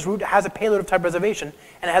that resource root has a payload of type reservation,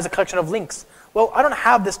 and it has a collection of links. Well, I don't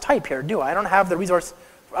have this type here, do I? I don't have the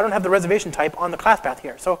reservation type on the class path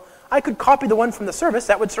here. So I could copy the one from the service.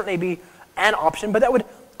 That would certainly be an option, but that would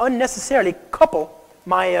unnecessarily couple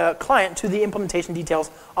my client to the implementation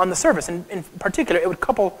details on the service. And in particular, it would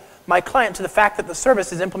couple my client to the fact that the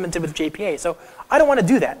service is implemented with JPA. So I don't want to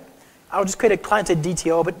do that. I'll just create a client-side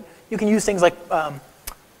DTO, but you can use things like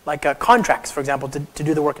contracts, for example, to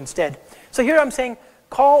do the work instead. So here I'm saying,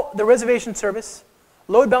 call the reservation service,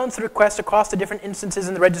 load balance the request across the different instances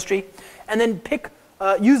in the registry, and then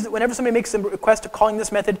whenever somebody makes a request to calling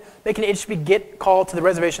this method, make an HTTP GET call to the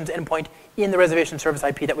reservations endpoint in the reservation service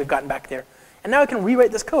IP that we've gotten back there. And now I can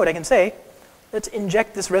rewrite this code. I can say, let's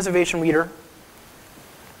inject this reservation reader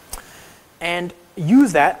and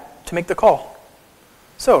use that to make the call.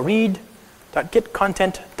 So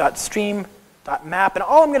read.getContent.stream.map, and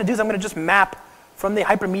all I'm going to do is I'm going to just map from the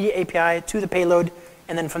hypermedia API to the payload,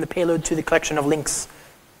 and then from the payload to the collection of links,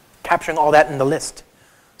 capturing all that in the list.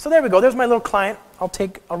 So there we go. There's my little client. I'll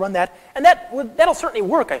run that, and that'll certainly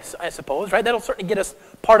work, I suppose, right? That'll certainly get us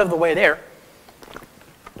part of the way there.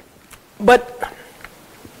 But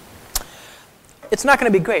it's not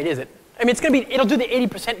going to be great, is it? I mean, it'll do the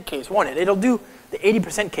 80% case, won't it? It'll do the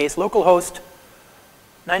 80% case, localhost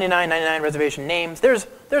 9999 reservation names. There's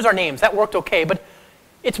our names. That worked okay, but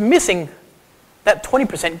it's missing that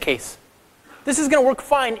 20% case. This is going to work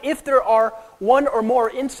fine if there are one or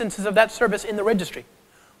more instances of that service in the registry.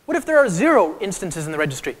 What if there are 0 instances in the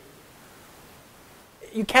registry?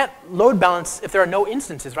 You can't load balance if there are no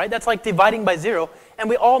instances, right? That's like dividing by 0, and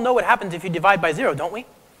we all know what happens if you divide by 0, don't we?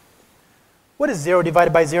 What is 0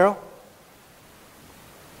 divided by 0?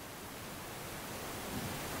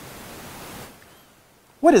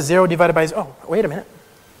 What is 0 divided by 0? Oh, wait a minute.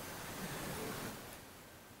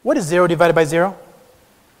 What is 0 divided by 0?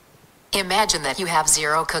 Imagine that you have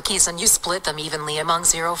 0 cookies and you split them evenly among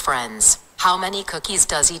 0 friends. How many cookies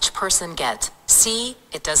does each person get? See,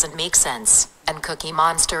 it doesn't make sense. And Cookie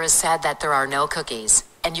Monster is sad that there are no cookies.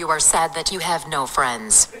 And you are sad that you have no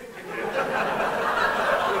friends.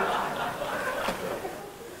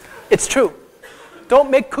 It's true. Don't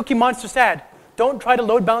make Cookie Monster sad. Don't try to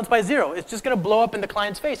load balance by 0. It's just going to blow up in the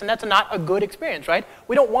client's face, and that's not a good experience, right?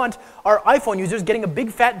 We don't want our iPhone users getting a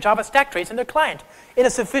big fat Java stack trace in their client. In a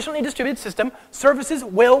sufficiently distributed system, services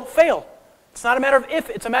will fail. It's not a matter of if,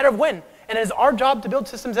 it's a matter of when. And it is our job to build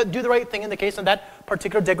systems that do the right thing in the case of that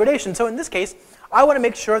particular degradation. So in this case, I want to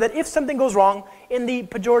make sure that if something goes wrong in the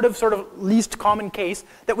pejorative sort of least common case,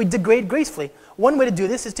 that we degrade gracefully. One way to do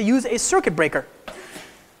this is to use a circuit breaker.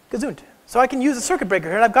 Gazoont. So I can use a circuit breaker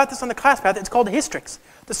here, and I've got this on the class path. It's called Hystrix.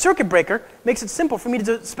 The circuit breaker makes it simple for me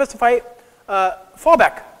to specify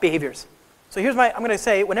fallback behaviors. So here's I'm going to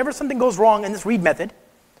say, whenever something goes wrong in this read method,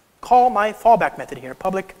 call my fallback method here,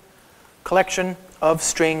 public collection of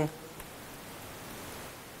string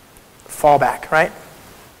fallback, right?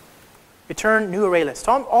 Return new array list.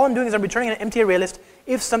 So all I'm doing is I'm returning an empty array list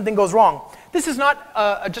if something goes wrong. This is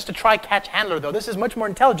not just a try-catch handler, though. This is much more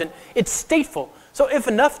intelligent. It's stateful. So if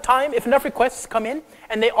enough requests come in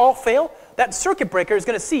and they all fail, that circuit breaker is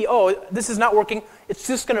going to see, oh, this is not working. It's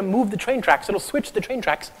just going to move the train tracks. It'll switch the train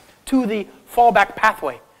tracks to the fallback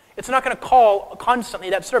pathway. It's not going to call constantly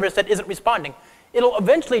that service that isn't responding. It'll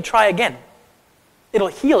eventually try again. It'll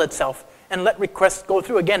heal itself and let requests go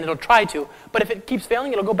through again. It'll try to. But if it keeps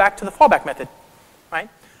failing, it'll go back to the fallback method, right?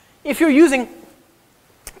 If you're using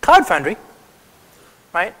Cloud Foundry,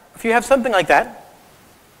 right, if you have something like that,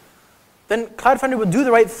 then Cloud Foundry will do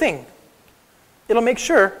the right thing. It'll make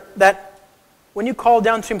sure that when you call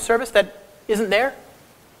downstream service that isn't there,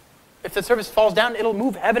 if the service falls down, it'll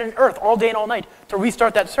move heaven and earth all day and all night to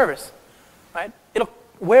restart that service, right? It'll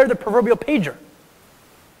wear the proverbial pager.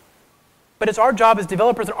 But it's our job as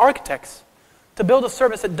developers and architects to build a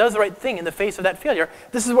service that does the right thing in the face of that failure.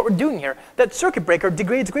 This is what we're doing here. That circuit breaker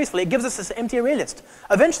degrades gracefully. It gives us this empty array list.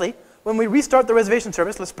 Eventually, when we restart the reservation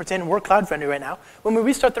service, let's pretend we're Cloud Foundry right now. When we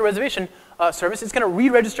restart the reservation service, it's going to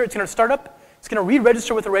re-register. It's going to start up. It's going to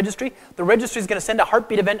re-register with the registry. The registry is going to send a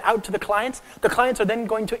heartbeat event out to the clients. The clients are then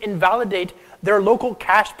going to invalidate their local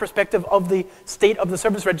cache perspective of the state of the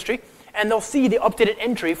service registry, and they'll see the updated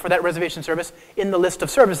entry for that reservation service in the list of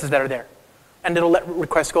services that are there. And it'll let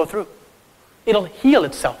requests go through. It'll heal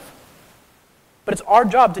itself. But it's our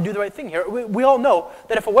job to do the right thing here. We all know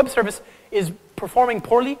that if a web service is performing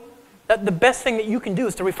poorly, that the best thing that you can do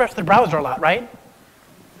is to refresh the browser a lot, right?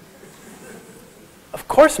 Of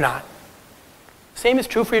course not. Same is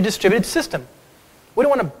true for your distributed system. We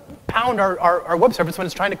don't want to pound our web service when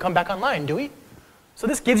it's trying to come back online, do we? So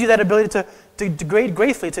this gives you that ability to degrade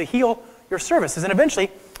gracefully, to heal your services. And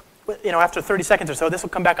eventually, after 30 seconds or so, this will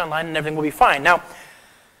come back online and everything will be fine. Now,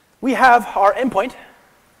 we have our endpoint.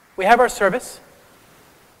 We have our service.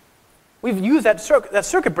 We've used that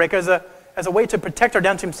circuit breaker as a way to protect our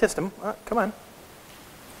downstream system. Come on.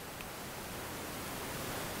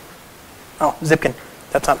 Oh, Zipkin.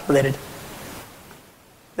 That's not related.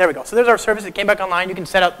 There we go. So there's our service. It came back online. You can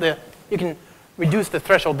set out you can reduce the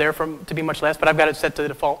threshold there to be much less, but I've got it set to the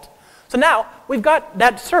default. So now we've got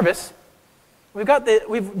that service. We've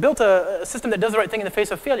built a system that does the right thing in the face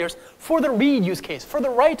of failures for the read use case. For the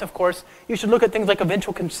write, of course, you should look at things like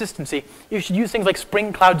eventual consistency. You should use things like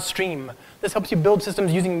Spring Cloud Stream. This helps you build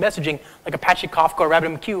systems using messaging like Apache Kafka or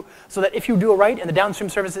RabbitMQ, so that if you do a write and the downstream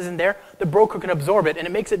service isn't there, the broker can absorb it, and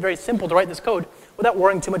it makes it very simple to write this code without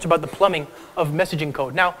worrying too much about the plumbing of messaging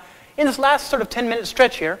code. Now, in this last sort of 10-minute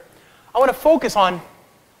stretch here, I want to focus on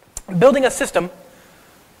building a system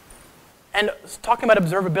and talking about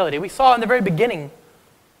observability. We saw in the very beginning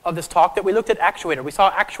of this talk that we looked at Actuator. We saw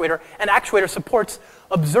Actuator, and Actuator supports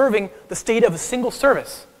observing the state of a single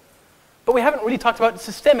service. But we haven't really talked about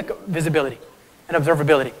systemic visibility and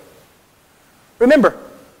observability. Remember,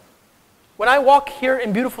 when I walk here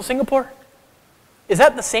in beautiful Singapore, is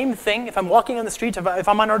that the same thing if I'm walking on the streets, if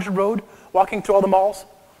I'm on Orchard Road, walking through all the malls?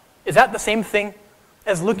 Is that the same thing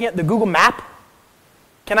as looking at the Google map?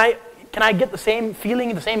 Can I get the same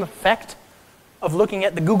feeling, the same effect of looking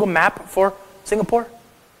at the Google map for Singapore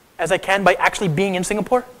as I can by actually being in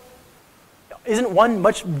Singapore? Isn't one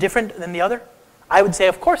much different than the other? I would say,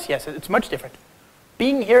 of course, yes, it's much different.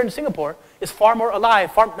 Being here in Singapore is far more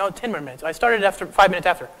alive, 10 more minutes. I started 5 minutes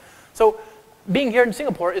after. So being here in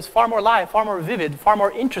Singapore is far more alive, far more vivid, far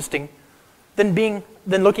more interesting than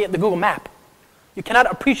looking at the Google map. You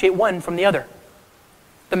cannot appreciate one from the other.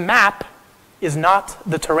 The map is not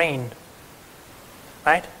the terrain,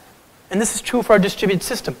 right? And this is true for our distributed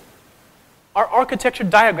system. Our architecture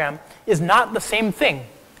diagram is not the same thing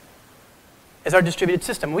as our distributed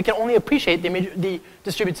system. We can only appreciate the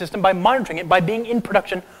distributed system by monitoring it, by being in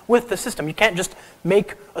production with the system. You can't just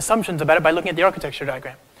make assumptions about it by looking at the architecture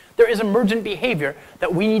diagram. There is emergent behavior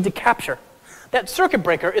that we need to capture. That circuit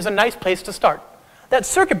breaker is a nice place to start. that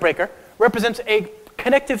circuit breaker represents a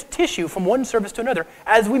connective tissue from one service to another.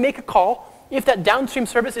 As we make a call, if that downstream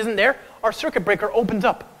service isn't there, our circuit breaker opens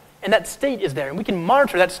up, and that state is there, and we can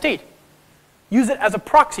monitor that state. Use it as a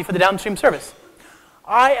proxy for the downstream service.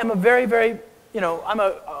 I am a very, very, I'm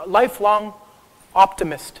a lifelong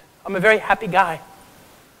optimist. I'm a very happy guy.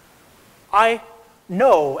 I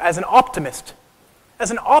know as an optimist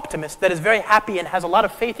that is very happy and has a lot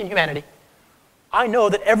of faith in humanity, I know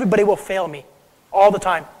that everybody will fail me all the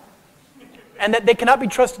time. And that they cannot be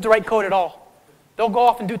trusted to write code at all. They'll go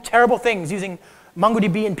off and do terrible things using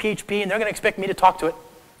MongoDB and PHP, and they're going to expect me to talk to it.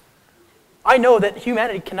 I know that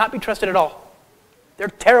humanity cannot be trusted at all. They're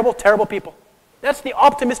terrible, terrible people. That's the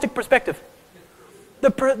optimistic perspective.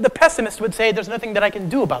 The pessimist would say there's nothing that I can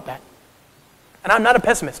do about that. And I'm not a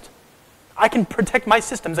pessimist. I can protect my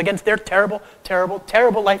systems against their terrible, terrible,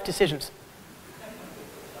 terrible life decisions.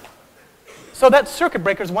 So that circuit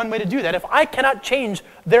breaker is one way to do that. If I cannot change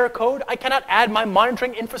their code, I cannot add my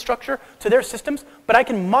monitoring infrastructure to their systems, but I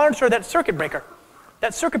can monitor that circuit breaker.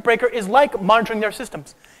 That circuit breaker is like monitoring their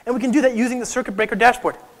systems. And we can do that using the circuit breaker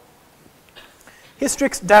dashboard.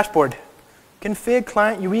 Hystrix dashboard. Config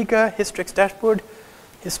client Eureka, Hystrix dashboard.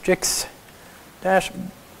 Hystrix dash,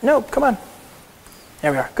 no, come on.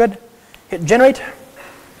 There we are, good. Hit generate.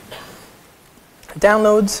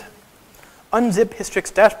 Downloads. Unzip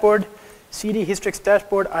Hystrix dashboard. CD Hystrix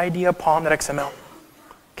dashboard idea palm.xml.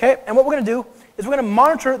 Okay, and what we're going to do is we're going to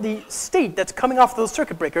monitor the state that's coming off those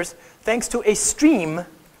circuit breakers thanks to a stream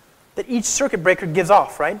that each circuit breaker gives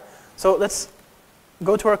off, right? So let's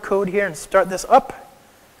go to our code here and start this up.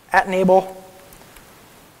 @enable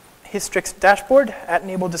Hystrix dashboard,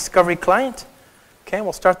 @enable discovery client. Okay,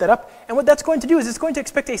 we'll start that up. And what that's going to do is it's going to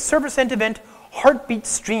expect a server-sent event heartbeat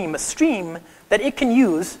stream, a stream that it can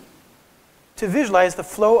use to visualize the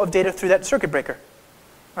flow of data through that circuit breaker.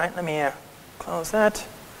 Right, let me close that.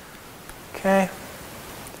 Okay.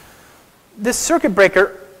 This circuit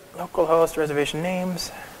breaker, localhost reservation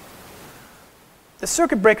names. The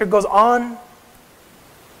circuit breaker goes on.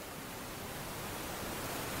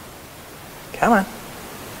 Come on.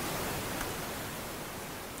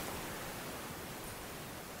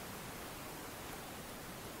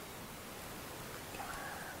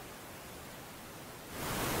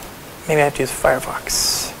 Maybe I have to use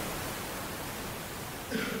Firefox.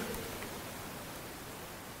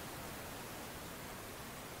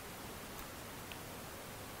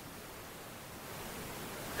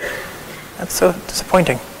 That's so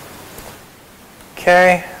disappointing.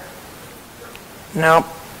 Okay. No.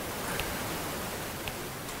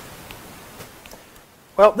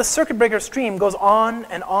 Well, the circuit breaker stream goes on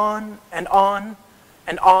and on and on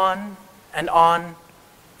and on and on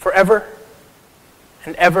forever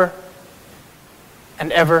and ever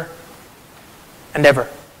and ever and ever.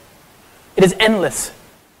 It is endless.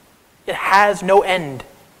 It has no end.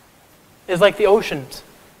 It is like the oceans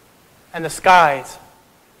and the skies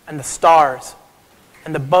and the stars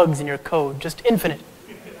and the bugs in your code, just infinite,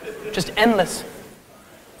 just endless.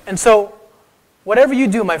 And so, whatever you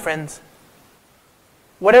do, my friends,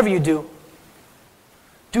 whatever you do,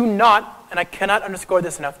 do not, and I cannot underscore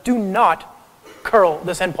this enough, do not curl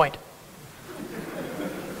this endpoint.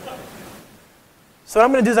 So what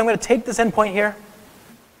I'm going to do is I'm going to take this endpoint here,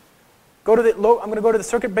 I'm going to go to the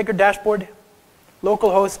circuit breaker dashboard,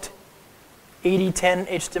 localhost 8010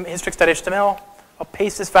 hystrix.html. I'll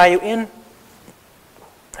paste this value in,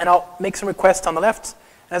 and I'll make some requests on the left.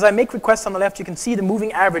 And as I make requests on the left, you can see the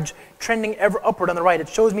moving average trending ever upward on the right. It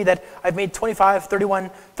shows me that I've made 25, 31,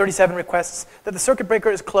 37 requests, that the circuit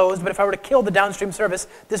breaker is closed, but if I were to kill the downstream service,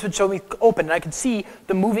 this would show me open, and I could see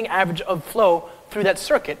the moving average of flow through that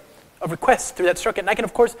circuit, of requests through that circuit. And I can,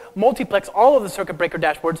 of course, multiplex all of the circuit breaker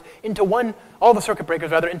dashboards into one, all the circuit breakers,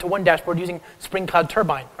 rather, into one dashboard using Spring Cloud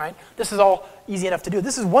Turbine, right? This is all easy enough to do.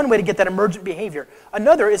 This is one way to get that emergent behavior.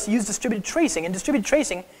 Another is to use distributed tracing, and distributed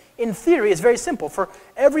tracing, in theory, is very simple. For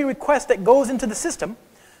every request that goes into the system,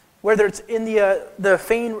 whether it's in the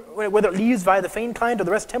Feign, whether it leaves via the Feign client or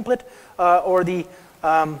the REST template, or the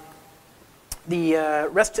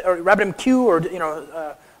REST or RabbitMQ,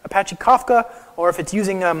 or Apache Kafka, or if it's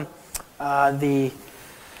using the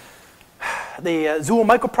Zool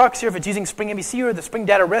microproxy, or if it's using Spring MVC or the Spring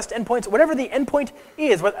Data REST endpoints, whatever the endpoint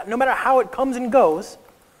is, no matter how it comes and goes,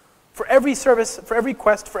 for every service, for every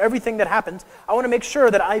request, for everything that happens, I want to make sure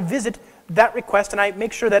that I visit that request, and I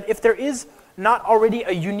make sure that if there is not already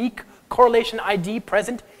a unique correlation ID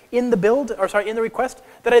present in the build, or sorry, in the request,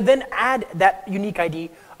 that I then add that unique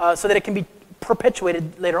ID so that it can be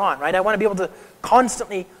perpetuated later on, right? I want to be able to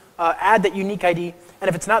constantly add that unique ID, and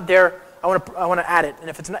if it's not there, I want to add it, and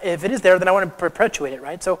if it is there, then I want to perpetuate it,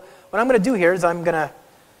 right? So what I'm going to do here is I'm going to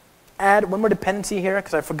add one more dependency here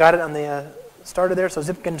because I forgot it on the starter there. So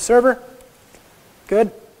Zipkin server,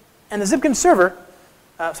 good. And the Zipkin server,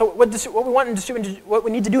 so what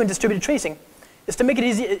we need to do in distributed tracing is to make it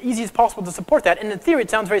easy as possible to support that. And in theory, it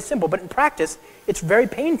sounds very simple, but in practice, it's very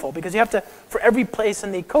painful because you have to, for every place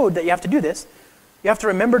in the code that you have to do this, you have to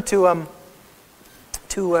remember to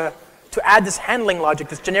add this handling logic,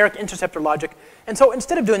 this generic interceptor logic. And so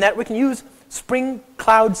instead of doing that, we can use Spring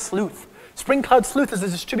Cloud Sleuth. Spring Cloud Sleuth is a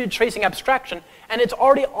distributed tracing abstraction, and it's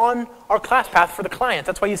already on our class path for the client.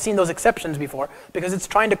 That's why you've seen those exceptions before, because it's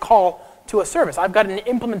trying to call to a service. I've got an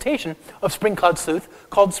implementation of Spring Cloud Sleuth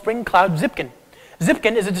called Spring Cloud Zipkin.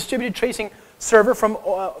 Zipkin is a distributed tracing server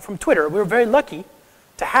from Twitter. We were very lucky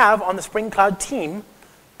to have on the Spring Cloud team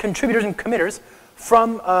contributors and committers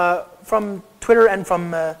from Twitter and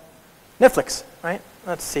from Netflix, right?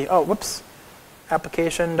 Let's see. Oh, whoops.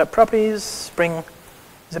 Application.properties, Spring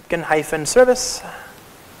Zipkin hyphen service.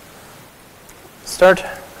 Start.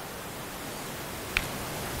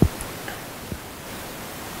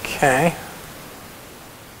 Okay.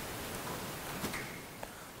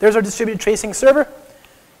 There's our distributed tracing server.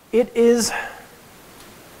 It is,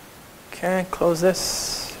 okay, close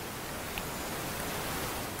this.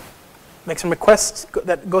 Make some requests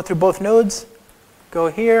that go through both nodes. Go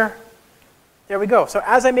here. There we go. So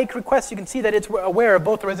as I make requests, you can see that it's aware of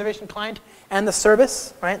both the reservation client and the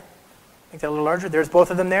service, right? Make that a little larger. There's both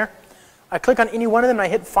of them there. I click on any one of them and I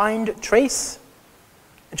hit find trace.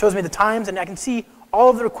 It shows me the times, and I can see all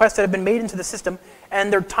of the requests that have been made into the system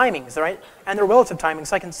and their timings, right? And their relative timings.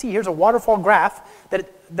 So I can see here's a waterfall graph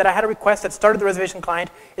that I had a request that started the reservation client.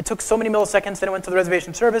 It took so many milliseconds, then it went to the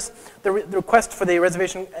reservation service. The request for the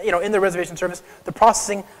reservation, in the reservation service, the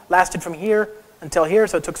processing lasted from here until here,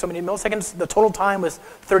 so it took so many milliseconds. The total time was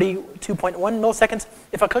 32.1 milliseconds.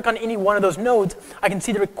 If I click on any one of those nodes, I can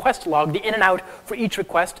see the request log, the in and out for each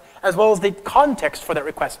request, as well as the context for that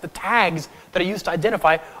request, the tags that are used to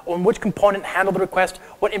identify on which component handled the request,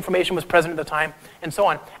 what information was present at the time, and so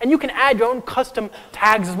on. And you can add your own custom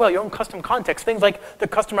tags as well, your own custom context, things like the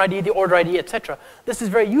customer ID, the order ID, etc. This is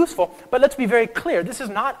very useful, but let's be very clear. This is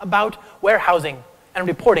not about warehousing and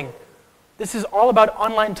reporting. This is all about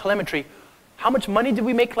online telemetry. How much money did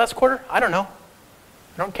we make last quarter? I don't know.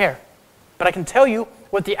 I don't care. But I can tell you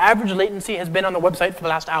what the average latency has been on the website for the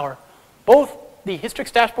last hour. Both the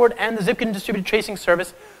Hystrix dashboard and the Zipkin distributed tracing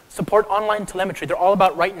service support online telemetry. They're all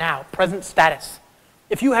about right now, present status.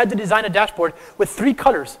 If you had to design a dashboard with 3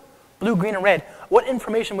 colors, blue, green, and red, what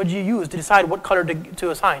information would you use to decide what color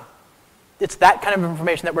to assign? It's that kind of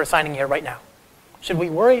information that we're assigning here right now. Should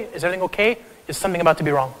we worry? Is everything okay? Is something about to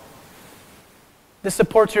be wrong? This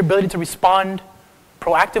supports your ability to respond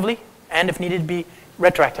proactively and, if needed, be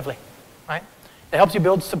retroactively, right? It helps you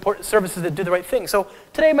build support services that do the right thing. So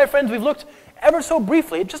today, my friends, we've looked ever so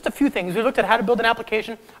briefly at just a few things. We looked at how to build an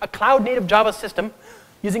application, a cloud-native Java system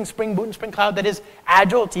using Spring Boot and Spring Cloud that is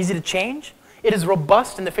agile, it's easy to change. It is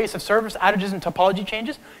robust in the face of service outages and topology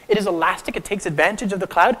changes. It is elastic, it takes advantage of the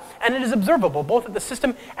cloud, and it is observable, both at the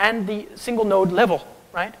system and the single node level,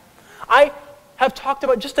 right? I have talked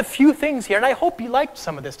about just a few things here, and I hope you liked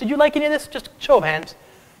some of this. Did you like any of this? Just show of hands.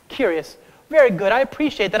 Curious. Very good. I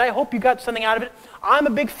appreciate that. I hope you got something out of it. I'm a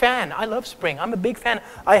big fan. I love Spring. I'm a big fan.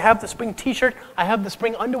 I have the Spring t-shirt. I have the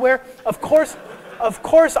Spring underwear. Of course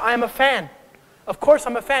I'm a fan. Of course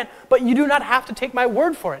I'm a fan. But you do not have to take my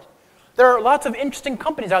word for it. There are lots of interesting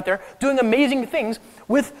companies out there doing amazing things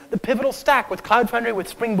with the Pivotal stack, with Cloud Foundry, with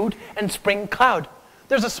Spring Boot, and Spring Cloud.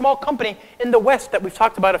 There's a small company in the West that we've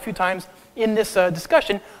talked about a few times in this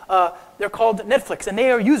discussion. They're called Netflix, and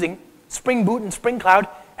they are using Spring Boot and Spring Cloud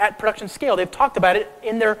at production scale. They've talked about it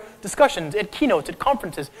in their discussions, at keynotes, at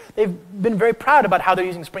conferences. They've been very proud about how they're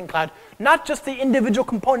using Spring Cloud. Not just the individual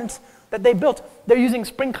components that they built. They're using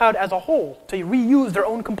Spring Cloud as a whole to reuse their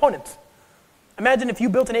own components. Imagine if you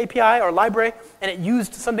built an API or a library and it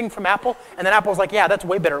used something from Apple, and then Apple's like, yeah, that's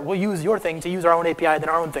way better. We'll use your thing to use our own API than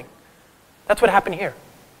our own thing. That's what happened here.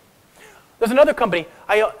 There's another company,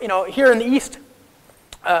 here in the East,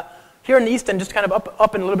 and just kind of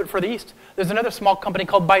up and a little bit further east, there's another small company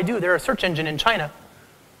called Baidu. They're a search engine in China.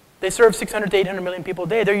 They serve 600 to 800 million people a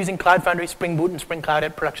day. They're using Cloud Foundry, Spring Boot, and Spring Cloud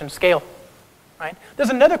at production scale. Right? There's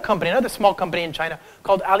another company, another small company in China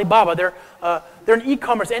called Alibaba. They're an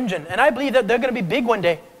e-commerce engine, and I believe that they're going to be big one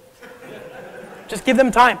day. Just give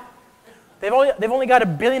them time. They've only got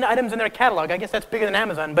 1 billion items in their catalog. I guess that's bigger than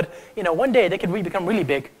Amazon, but one day they could become really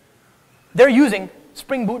big. They're using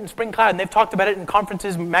Spring Boot and Spring Cloud, and they've talked about it in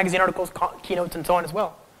conferences, magazine articles, keynotes, and so on as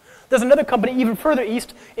well. There's another company even further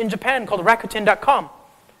east in Japan called Rakuten.com.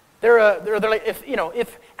 They're like,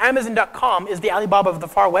 if Amazon.com is the Alibaba of the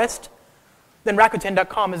far west, then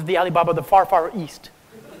Rakuten.com is the Alibaba of the far, far east,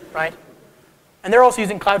 right? And they're also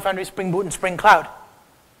using Cloud Foundry, Spring Boot, and Spring Cloud.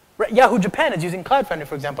 Yahoo Japan is using Cloud Foundry,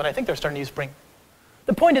 for example, and I think they're starting to use Spring.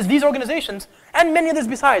 The point is these organizations, and many others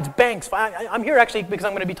besides, banks, I'm here actually because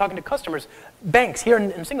I'm going to be talking to customers, banks here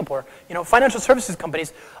in Singapore, financial services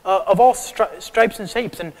companies of all stripes and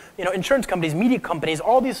shapes, and insurance companies, media companies,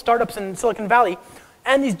 all these startups in Silicon Valley,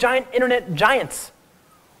 and these giant internet giants,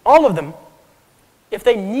 all of them, if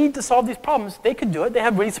they need to solve these problems, they could do it. They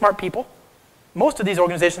have really smart people. Most of these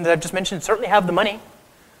organizations that I've just mentioned certainly have the money.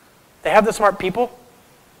 They have the smart people.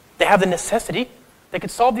 They have the necessity. They could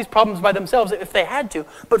solve these problems by themselves if they had to.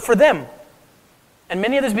 But for them, and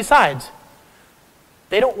many others besides,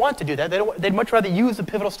 they don't want to do that. They'd much rather use the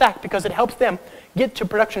Pivotal Stack because it helps them get to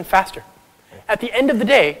production faster. At the end of the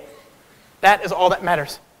day, that is all that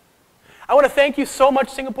matters. I want to thank you so much,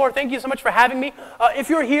 Singapore. Thank you so much for having me. If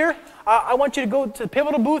you're here, I want you to go to the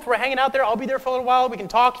Pivotal booth. We're hanging out there. I'll be there for a little while. We can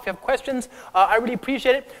talk if you have questions. I really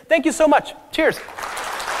appreciate it. Thank you so much. Cheers.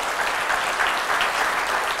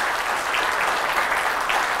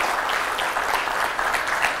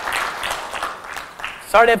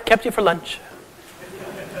 Sorry to have kept you for lunch.